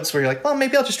switching modes where you're like, well,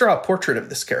 maybe I'll just draw a portrait of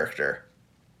this character.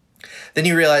 Then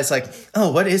you realize like,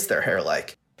 oh, what is their hair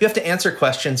like? You have to answer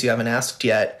questions you haven't asked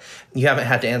yet. You haven't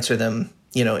had to answer them,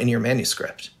 in your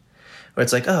manuscript. Where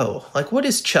it's like, oh, like what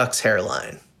is Chuck's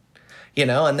hairline?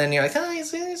 And then you're like, oh,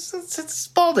 it's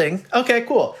balding. Okay,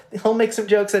 cool. He'll make some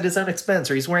jokes at his own expense,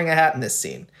 or he's wearing a hat in this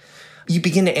scene. You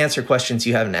begin to answer questions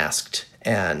you haven't asked.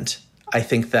 And I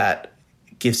think that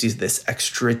gives you this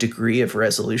extra degree of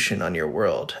resolution on your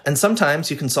world. And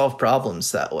sometimes you can solve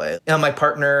problems that way. My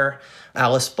partner,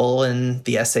 Alice Bolin,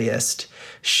 the essayist,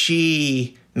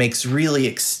 she makes really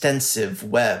extensive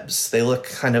webs. They look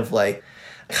kind of like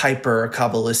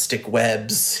hyper-Kabbalistic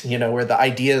webs, where the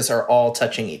ideas are all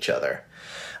touching each other.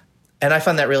 And I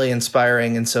find that really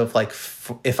inspiring. And so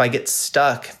if I get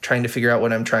stuck trying to figure out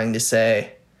what I'm trying to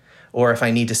say, or if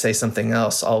I need to say something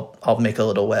else, I'll make a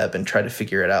little web and try to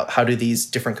figure it out. How do these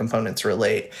different components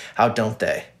relate? How don't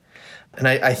they? And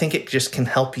I think it just can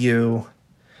help you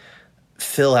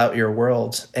fill out your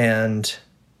world and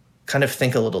kind of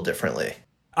think a little differently.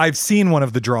 I've seen one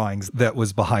of the drawings that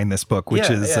was behind this book, which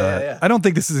I don't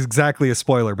think this is exactly a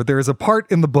spoiler, but there is a part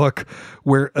in the book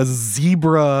where a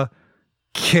zebra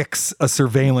kicks a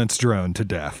surveillance drone to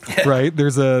death, right?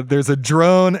 There's a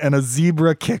drone and a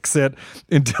zebra kicks it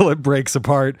until it breaks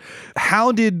apart.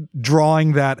 How did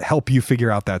drawing that help you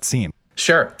figure out that scene?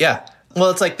 Sure, yeah. Well,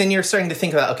 it's like then you're starting to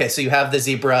think about, okay, so you have the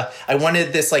zebra. I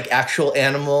wanted this like actual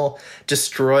animal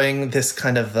destroying this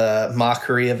kind of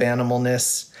mockery of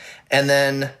animalness. And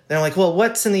then they're like, well,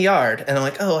 what's in the yard? And I'm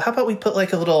like, oh, how about we put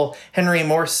like a little Henry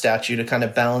Morse statue to kind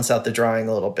of balance out the drawing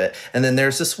a little bit. And then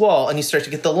there's this wall, and you start to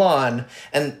get the lawn,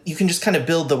 and you can just kind of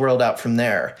build the world out from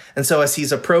there. And so as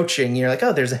he's approaching, you're like,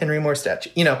 oh, there's a Henry Morse statue.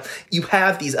 You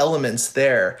have these elements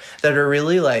there that are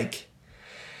really like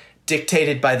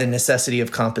dictated by the necessity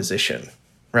of composition,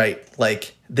 right?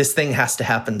 Like this thing has to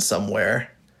happen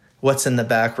somewhere. What's in the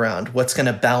background? What's going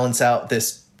to balance out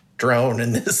this drone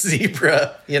and this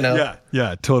zebra,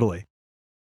 Yeah, totally.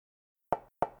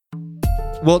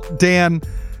 Well, Dan,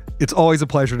 it's always a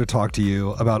pleasure to talk to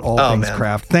you about all things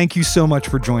craft. Thank you so much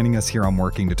for joining us here on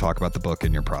Working to talk about the book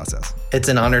and your process. It's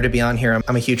an honor to be on here.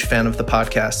 I'm a huge fan of the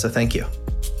podcast, so thank you.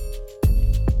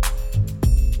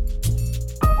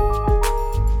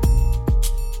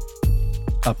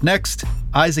 Up next,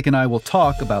 Isaac and I will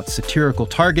talk about satirical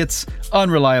targets,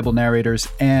 unreliable narrators,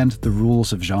 and the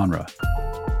rules of genre.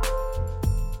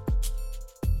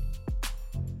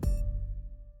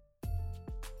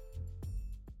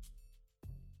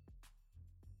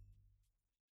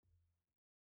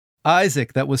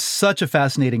 Isaac, that was such a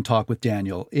fascinating talk with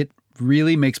Daniel. It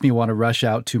really makes me want to rush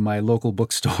out to my local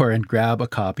bookstore and grab a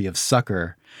copy of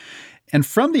Sucker. And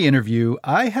from the interview,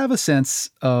 I have a sense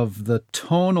of the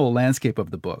tonal landscape of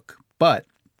the book. But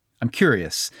I'm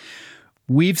curious.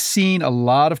 We've seen a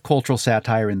lot of cultural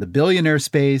satire in the billionaire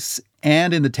space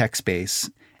and in the tech space.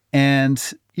 And,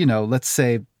 let's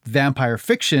say vampire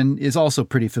fiction is also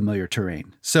pretty familiar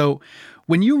terrain. So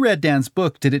when you read Dan's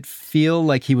book, did it feel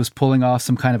like he was pulling off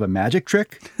some kind of a magic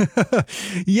trick?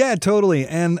 Yeah, totally.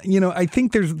 And, I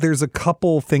think there's a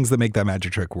couple things that make that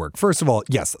magic trick work. First of all,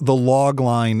 yes, the log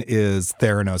line is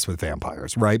Theranos with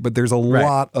vampires, right? But there's a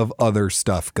lot of other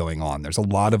stuff going on. There's a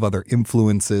lot of other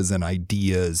influences and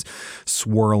ideas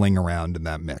swirling around in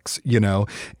that mix,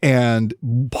 And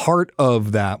part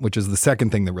of that, which is the second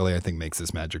thing that really I think makes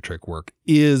this magic trick work,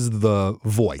 is the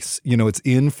voice. It's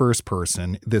in first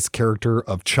person. This character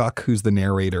of Chuck, who's the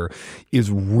narrator, is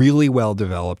really well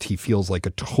developed. He feels like a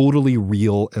totally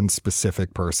real and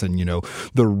specific person,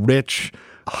 the rich,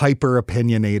 hyper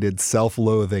opinionated,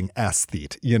 self-loathing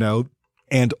aesthete,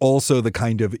 and also the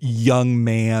kind of young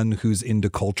man who's into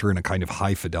culture in a kind of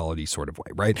high fidelity sort of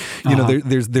way, right?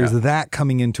 There's that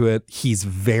coming into it. He's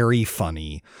very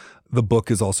funny. The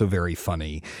book is also very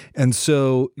funny. And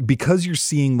so because you're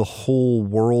seeing the whole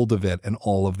world of it and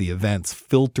all of the events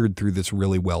filtered through this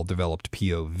really well-developed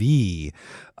POV,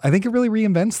 I think it really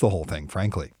reinvents the whole thing,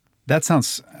 frankly. That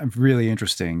sounds really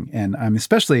interesting. And I'm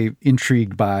especially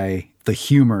intrigued by the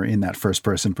humor in that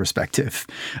first-person perspective.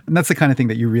 And that's the kind of thing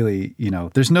that you really,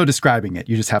 there's no describing it.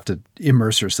 You just have to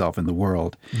immerse yourself in the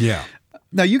world. Yeah.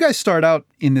 Now, you guys start out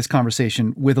in this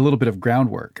conversation with a little bit of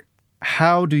groundwork.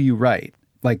 How do you write?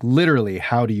 Like literally,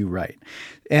 how do you write?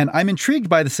 And I'm intrigued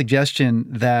by the suggestion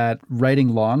that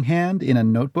writing longhand in a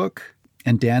notebook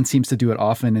and Dan seems to do it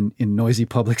often in noisy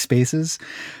public spaces,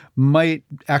 might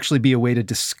actually be a way to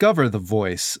discover the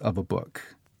voice of a book.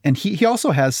 And he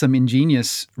also has some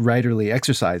ingenious writerly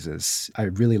exercises. I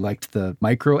really liked the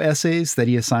micro essays that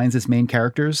he assigns his main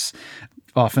characters,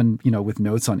 often, with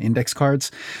notes on index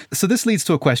cards. So this leads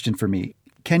to a question for me.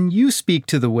 Can you speak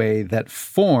to the way that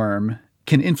form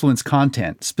can influence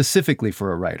content specifically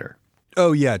for a writer?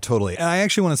 Oh, yeah, totally. And I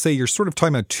actually want to say you're sort of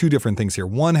talking about two different things here.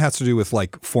 One has to do with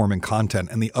like form and content.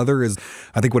 And the other is,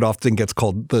 I think, what often gets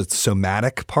called the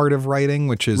somatic part of writing,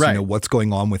 which is, right, what's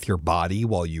going on with your body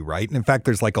while you write. And in fact,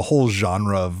 there's like a whole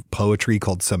genre of poetry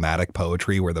called somatic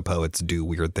poetry where the poets do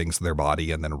weird things to their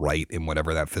body and then write in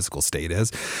whatever that physical state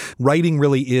is. Writing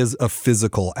really is a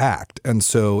physical act. And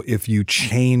so if you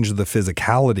change the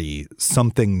physicality,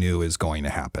 something new is going to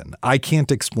happen. I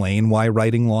can't explain why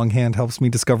writing longhand helps me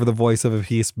discover the voice of a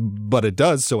piece, but it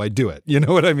does, so I do it. You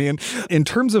know what I mean? In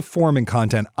terms of form and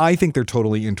content, I think they're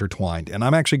totally intertwined. And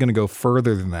I'm actually going to go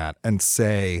further than that and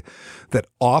say that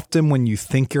often when you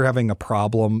think you're having a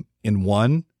problem in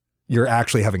one, you're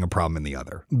actually having a problem in the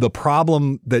other. The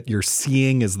problem that you're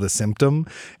seeing is the symptom,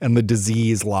 and the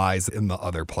disease lies in the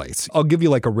other place. I'll give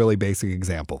you like a really basic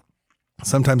example.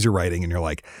 Sometimes you're writing and you're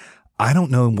like, I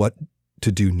don't know what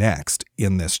to do next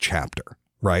in this chapter.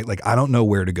 Right? Like, I don't know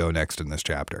where to go next in this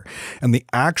chapter. And the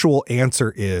actual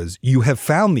answer is you have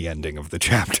found the ending of the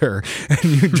chapter and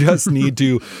you just need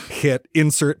to hit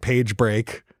insert page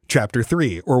break chapter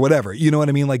 3 or whatever. You know what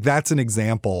I mean? Like, that's an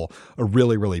example, a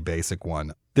really, really basic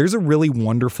one. There's a really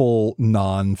wonderful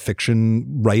nonfiction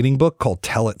writing book called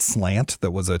Tell It Slant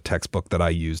that was a textbook that I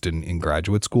used in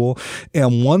graduate school.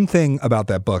 And one thing about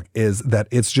that book is that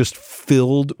it's just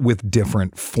filled with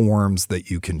different forms that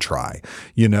you can try.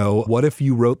 What if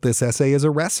you wrote this essay as a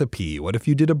recipe? What if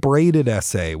you did a braided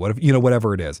essay? What if,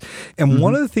 whatever it is. And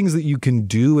one of the things that you can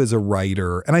do as a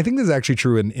writer, and I think this is actually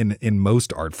true in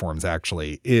most art forms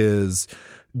actually, is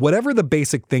whatever the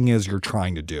basic thing is you're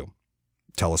trying to do,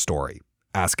 tell a story,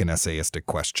 ask an essayistic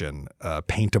question,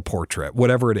 paint a portrait,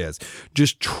 whatever it is.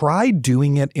 Just try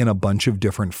doing it in a bunch of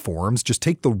different forms. Just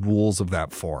take the rules of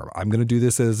that form. I'm going to do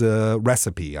this as a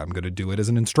recipe. I'm going to do it as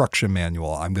an instruction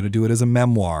manual. I'm going to do it as a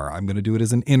memoir. I'm going to do it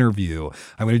as an interview.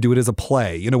 I'm going to do it as a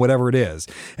play, whatever it is.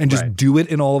 And just do it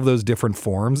in all of those different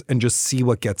forms and just see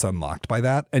what gets unlocked by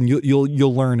that. And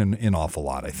you'll learn an awful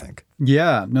lot, I think.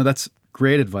 Yeah, no, that's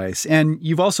great advice. And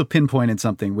you've also pinpointed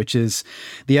something, which is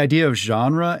the idea of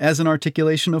genre as an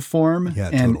articulation of form,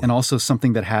 and also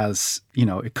something that has,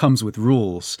 it comes with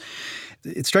rules.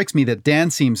 It strikes me that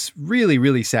Dan seems really,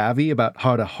 really savvy about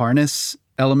how to harness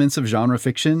elements of genre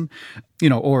fiction,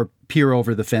 or peer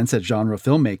over the fence at genre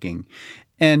filmmaking.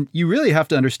 And you really have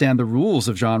to understand the rules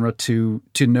of genre to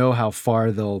know how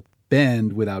far they'll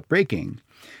bend without breaking.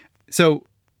 So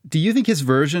do you think his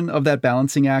version of that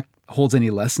balancing act holds any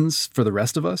lessons for the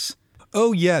rest of us?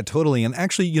 Oh, yeah, totally. And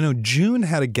actually, June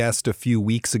had a guest a few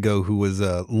weeks ago who was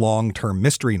a long-term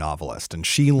mystery novelist, and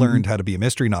she learned how to be a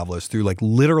mystery novelist through like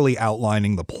literally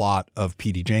outlining the plot of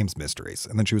P.D. James mysteries.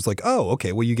 And then she was like, oh,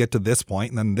 okay, well, you get to this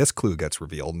point and then this clue gets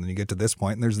revealed, and then you get to this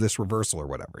point and there's this reversal or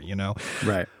whatever,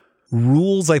 Right.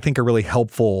 Rules, I think, are really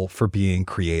helpful for being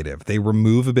creative. They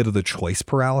remove a bit of the choice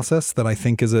paralysis that I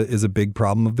think is a big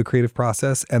problem of the creative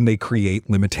process, and they create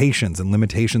limitations. And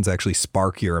limitations actually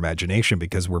spark your imagination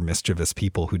because we're mischievous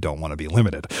people who don't want to be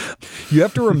limited. You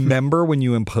have to remember when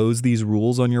you impose these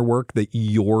rules on your work that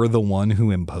you're the one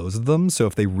who imposed them. So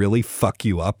if they really fuck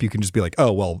you up, you can just be like,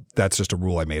 oh, well, that's just a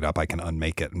rule I made up. I can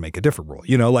unmake it and make a different rule,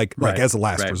 like as a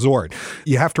last resort.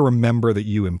 You have to remember that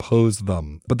you imposed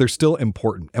them, but they're still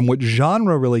important. And what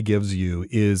genre really gives you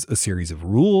is a series of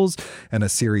rules and a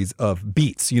series of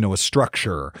beats, a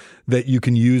structure that you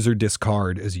can use or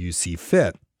discard as you see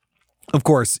fit. Of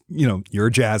course, you're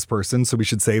a jazz person, so we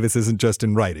should say this isn't just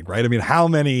in writing, right? I mean, how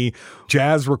many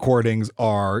jazz recordings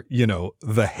are,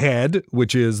 the head,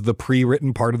 which is the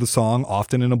pre-written part of the song,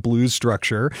 often in a blues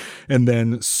structure, and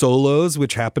then solos,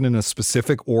 which happen in a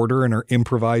specific order and are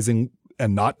improvising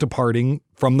and not departing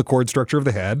from the chord structure of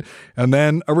the head, and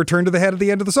then a return to the head at the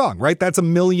end of the song, right? That's a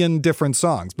million different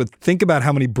songs. But think about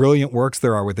how many brilliant works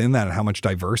there are within that and how much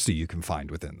diversity you can find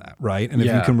within that, right? And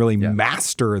if you can really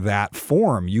master that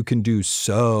form, you can do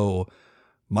so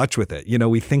much with it.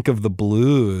 We think of the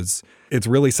blues, it's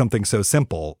really something so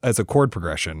simple as a chord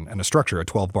progression and a structure, a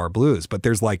 12-bar blues, but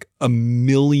there's like a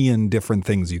million different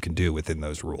things you can do within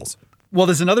those rules. Well,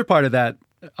 there's another part of that,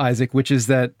 Isaac, which is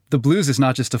that the blues is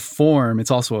not just a form, it's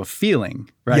also a feeling,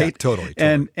 right? Yeah, totally.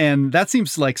 And that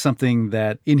seems like something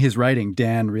that in his writing,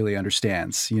 Dan really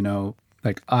understands,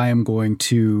 like I am going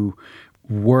to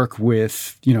work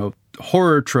with,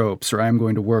 horror tropes, or I'm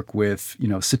going to work with,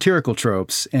 satirical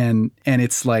tropes. And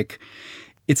it's like,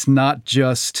 it's not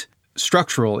just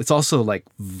structural, it's also like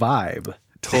vibe.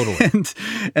 Totally.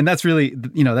 And that's really,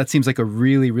 that seems like a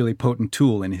really, really potent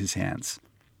tool in his hands.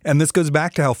 And this goes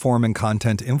back to how form and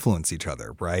content influence each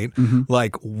other, right?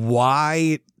 Like,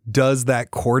 why does that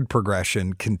chord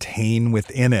progression contain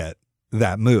within it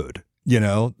that mood?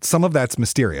 Some of that's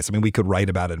mysterious. I mean, we could write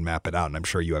about it and map it out, and I'm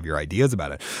sure you have your ideas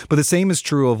about it. But the same is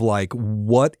true of like,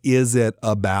 what is it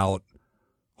about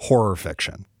horror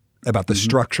fiction, about the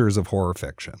structures of horror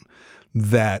fiction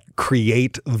that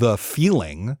create the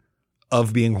feeling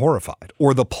of being horrified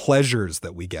or the pleasures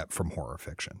that we get from horror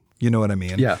fiction? You know what I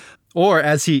mean? Yeah. Or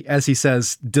as he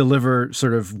says, deliver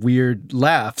sort of weird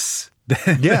laughs.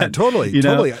 Yeah, totally. Yeah.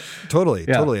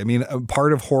 Totally. I mean,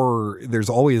 part of horror, there's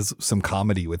always some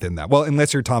comedy within that. Well,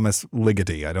 unless you're Thomas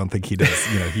Liggety, I don't think he does.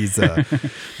 He's,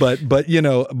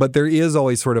 but there is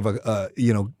always sort of a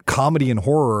comedy and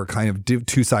horror are kind of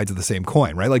two sides of the same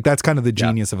coin, right? Like that's kind of the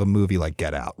genius of a movie like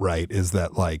Get Out, right? Is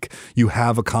that like you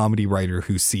have a comedy writer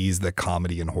who sees that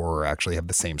comedy and horror actually have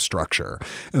the same structure,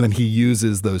 and then he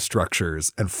uses those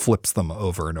structures and flips them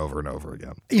over and over and over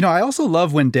again. I also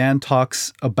love when Dan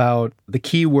talks about the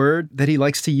key word that he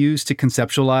likes to use to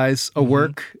conceptualize a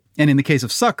work. And in the case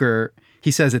of Sucker,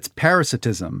 he says it's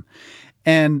parasitism.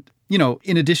 And,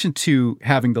 in addition to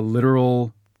having the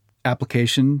literal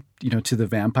application, to the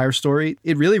vampire story,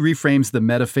 it really reframes the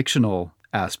metafictional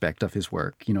aspect of his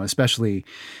work, especially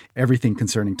everything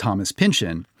concerning Thomas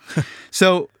Pynchon.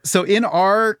 So in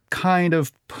our kind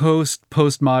of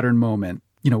postmodern moment,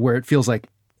 where it feels like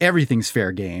everything's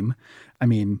fair game, I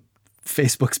mean,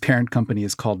 Facebook's parent company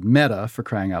is called Meta, for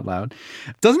crying out loud.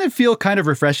 Doesn't it feel kind of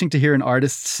refreshing to hear an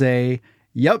artist say,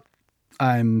 yep,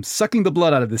 I'm sucking the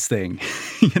blood out of this thing,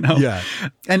 Yeah.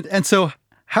 And so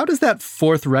how does that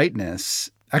forthrightness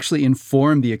actually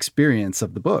inform the experience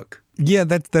of the book? Yeah,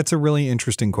 that's a really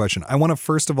interesting question. I want to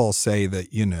first of all say that,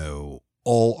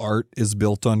 all art is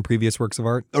built on previous works of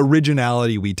art.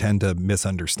 Originality we tend to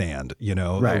misunderstand,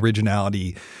 Right.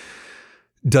 Originality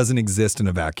doesn't exist in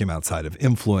a vacuum outside of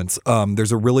influence.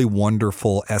 There's a really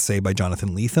wonderful essay by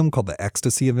Jonathan Lethem called The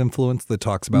Ecstasy of Influence that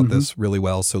talks about this really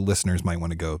well. So listeners might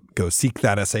want to go seek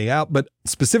that essay out. But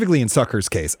specifically in Sucker's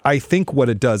case, I think what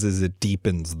it does is it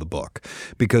deepens the book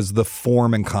because the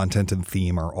form and content and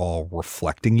theme are all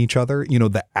reflecting each other.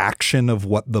 The action of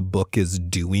what the book is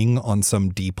doing on some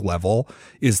deep level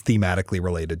is thematically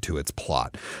related to its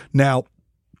plot. Now,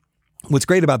 what's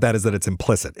great about that is that it's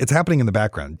implicit. It's happening in the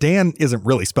background. Dan isn't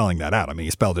really spelling that out. I mean,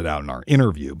 he spelled it out in our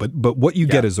interview, but what you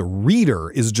get as a reader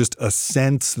is just a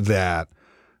sense that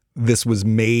this was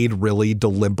made really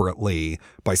deliberately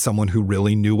by someone who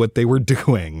really knew what they were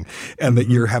doing, and that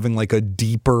you're having like a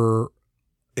deeper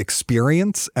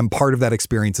experience, and part of that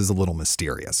experience is a little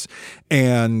mysterious.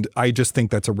 And I just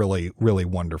think that's a really, really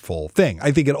wonderful thing.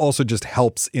 I think it also just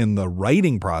helps in the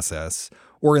writing process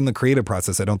or in the creative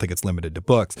process. I don't think it's limited to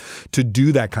books to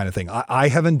do that kind of thing. I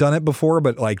haven't done it before,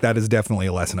 but like that is definitely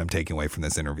a lesson I'm taking away from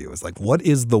this interview is like, what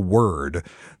is the word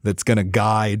that's going to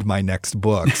guide my next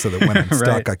book so that when I'm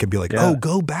stuck, I can be like, oh,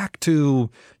 go back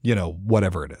to,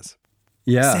 whatever it is.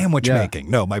 Yeah. Sandwich making.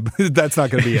 No, that's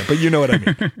not going to be it, but you know what I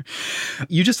mean.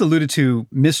 You just alluded to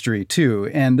mystery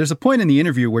too. And there's a point in the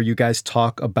interview where you guys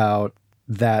talk about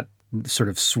that sort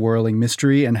of swirling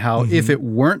mystery and how if it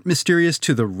weren't mysterious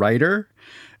to the writer,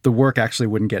 the work actually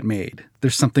wouldn't get made.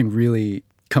 There's something really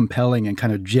compelling and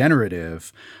kind of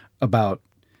generative about,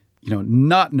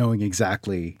 not knowing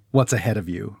exactly what's ahead of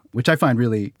you, which I find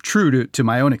really true to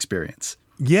my own experience.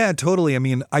 Yeah, totally. I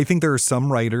mean, I think there are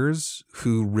some writers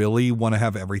who really want to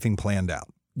have everything planned out.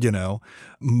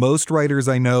 Most writers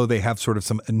I know, they have sort of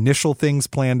some initial things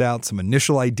planned out, some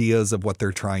initial ideas of what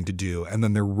they're trying to do, and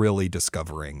then they're really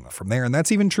discovering from there. And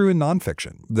that's even true in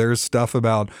nonfiction. There's stuff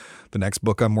about the next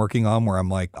book I'm working on where I'm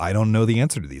like, I don't know the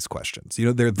answer to these questions.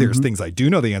 There's things I do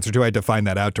know the answer to. I had to find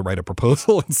that out to write a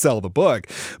proposal and sell the book.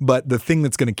 But the thing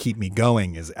that's going to keep me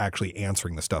going is actually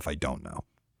answering the stuff I don't know.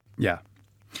 Yeah.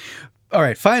 All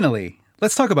right. Finally,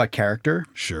 let's talk about character.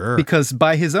 Sure. Because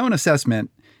by his own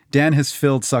assessment, Dan has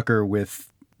filled Sucker with,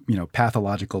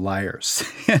 pathological liars.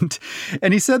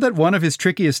 And he said that one of his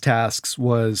trickiest tasks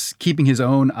was keeping his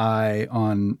own eye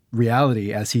on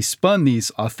reality as he spun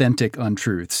these authentic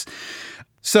untruths.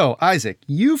 So, Isaac,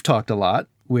 you've talked a lot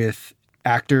with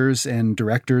actors and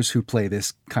directors who play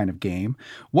this kind of game.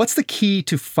 What's the key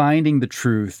to finding the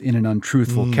truth in an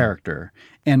untruthful character?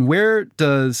 And where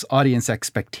does audience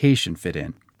expectation fit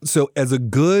in? So as a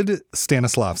good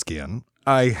Stanislavskian,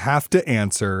 I have to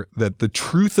answer that the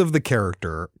truth of the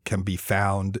character can be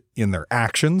found in their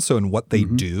actions, so in what they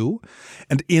do,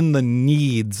 and in the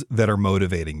needs that are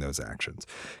motivating those actions.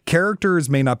 Characters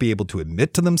may not be able to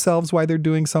admit to themselves why they're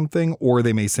doing something, or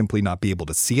they may simply not be able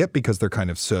to see it because they're kind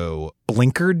of so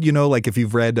blinkered. You know, like if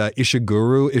you've read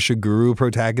Ishiguro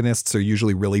protagonists are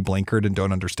usually really blinkered and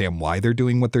don't understand why they're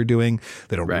doing what they're doing.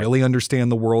 They don't really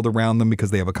understand the world around them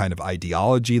because they have a kind of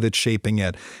ideology that's shaping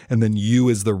it. And then you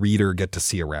as the reader get to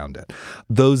see around it.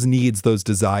 Those needs, those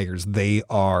desires, they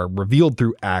are revealed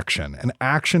through action. And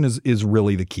action is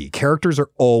really the key. Characters are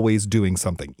always doing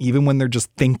something. Even when they're just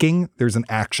thinking, there's an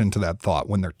action to that thought.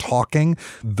 When they're talking,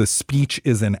 the speech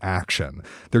is an action.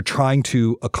 They're trying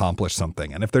to accomplish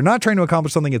something. And if they're not trying to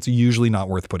accomplish something, it's usually not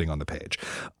worth putting on the page.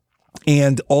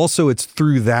 And also it's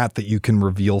through that you can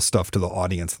reveal stuff to the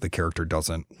audience that the character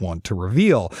doesn't want to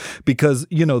reveal. Because,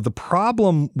 you know, the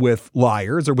problem with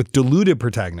liars or with deluded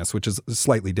protagonists, which is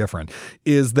slightly different,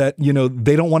 is that, you know,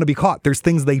 they don't want to be caught. There's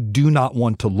things they do not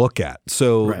want to look at.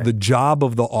 So the job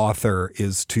of the author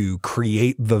is to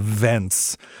create the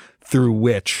vents through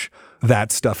which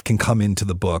that stuff can come into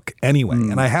the book anyway.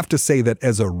 And I have to say that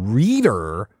as a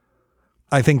reader,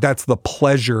 I think that's the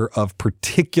pleasure of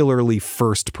particularly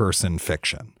first-person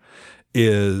fiction,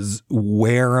 is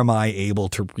where am I able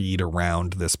to read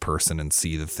around this person and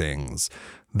see the things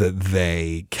that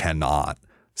they cannot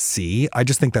see? I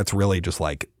just think that's really just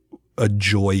like a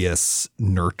joyous,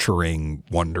 nurturing,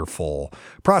 wonderful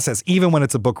process, even when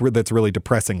it's a book that's really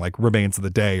depressing, like Remains of the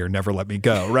Day or Never Let Me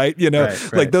Go, right? You know,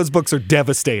 like those books are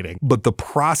devastating. But the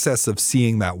process of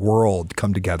seeing that world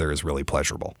come together is really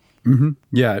pleasurable.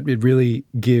 Yeah, it really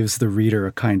gives the reader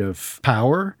a kind of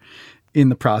power in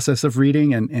the process of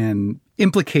reading and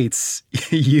implicates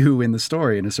you in the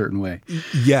story in a certain way.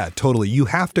 Yeah, totally. You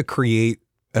have to create,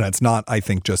 and it's not, I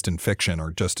think, just in fiction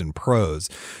or just in prose,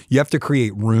 you have to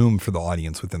create room for the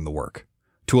audience within the work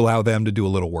to allow them to do a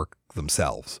little work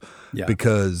themselves. Yeah.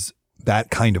 Because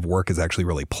that kind of work is actually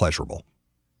really pleasurable,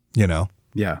 you know?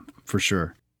 Yeah, for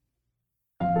sure.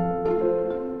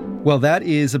 Well, that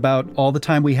is about all the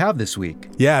time we have this week.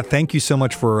 Yeah, thank you so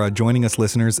much for joining us,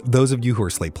 listeners. Those of you who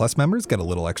are Slate Plus members get a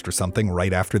little extra something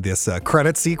right after this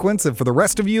credit sequence. And for the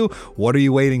rest of you, what are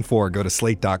you waiting for? Go to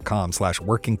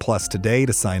slate.com/workingplus today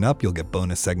to sign up. You'll get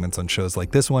bonus segments on shows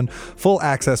like this one, full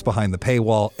access behind the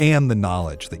paywall, and the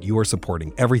knowledge that you are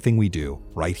supporting everything we do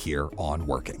right here on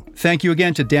Working. Thank you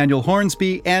again to Daniel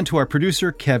Hornsby and to our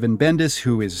producer, Kevin Bendis,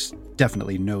 who is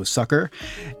definitely no sucker,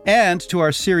 and to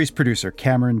our series producer,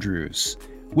 Cameron Drews.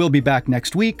 We'll be back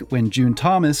next week when June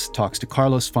Thomas talks to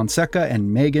Carlos Fonseca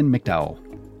and Megan McDowell.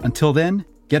 Until then,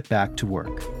 get back to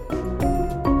work.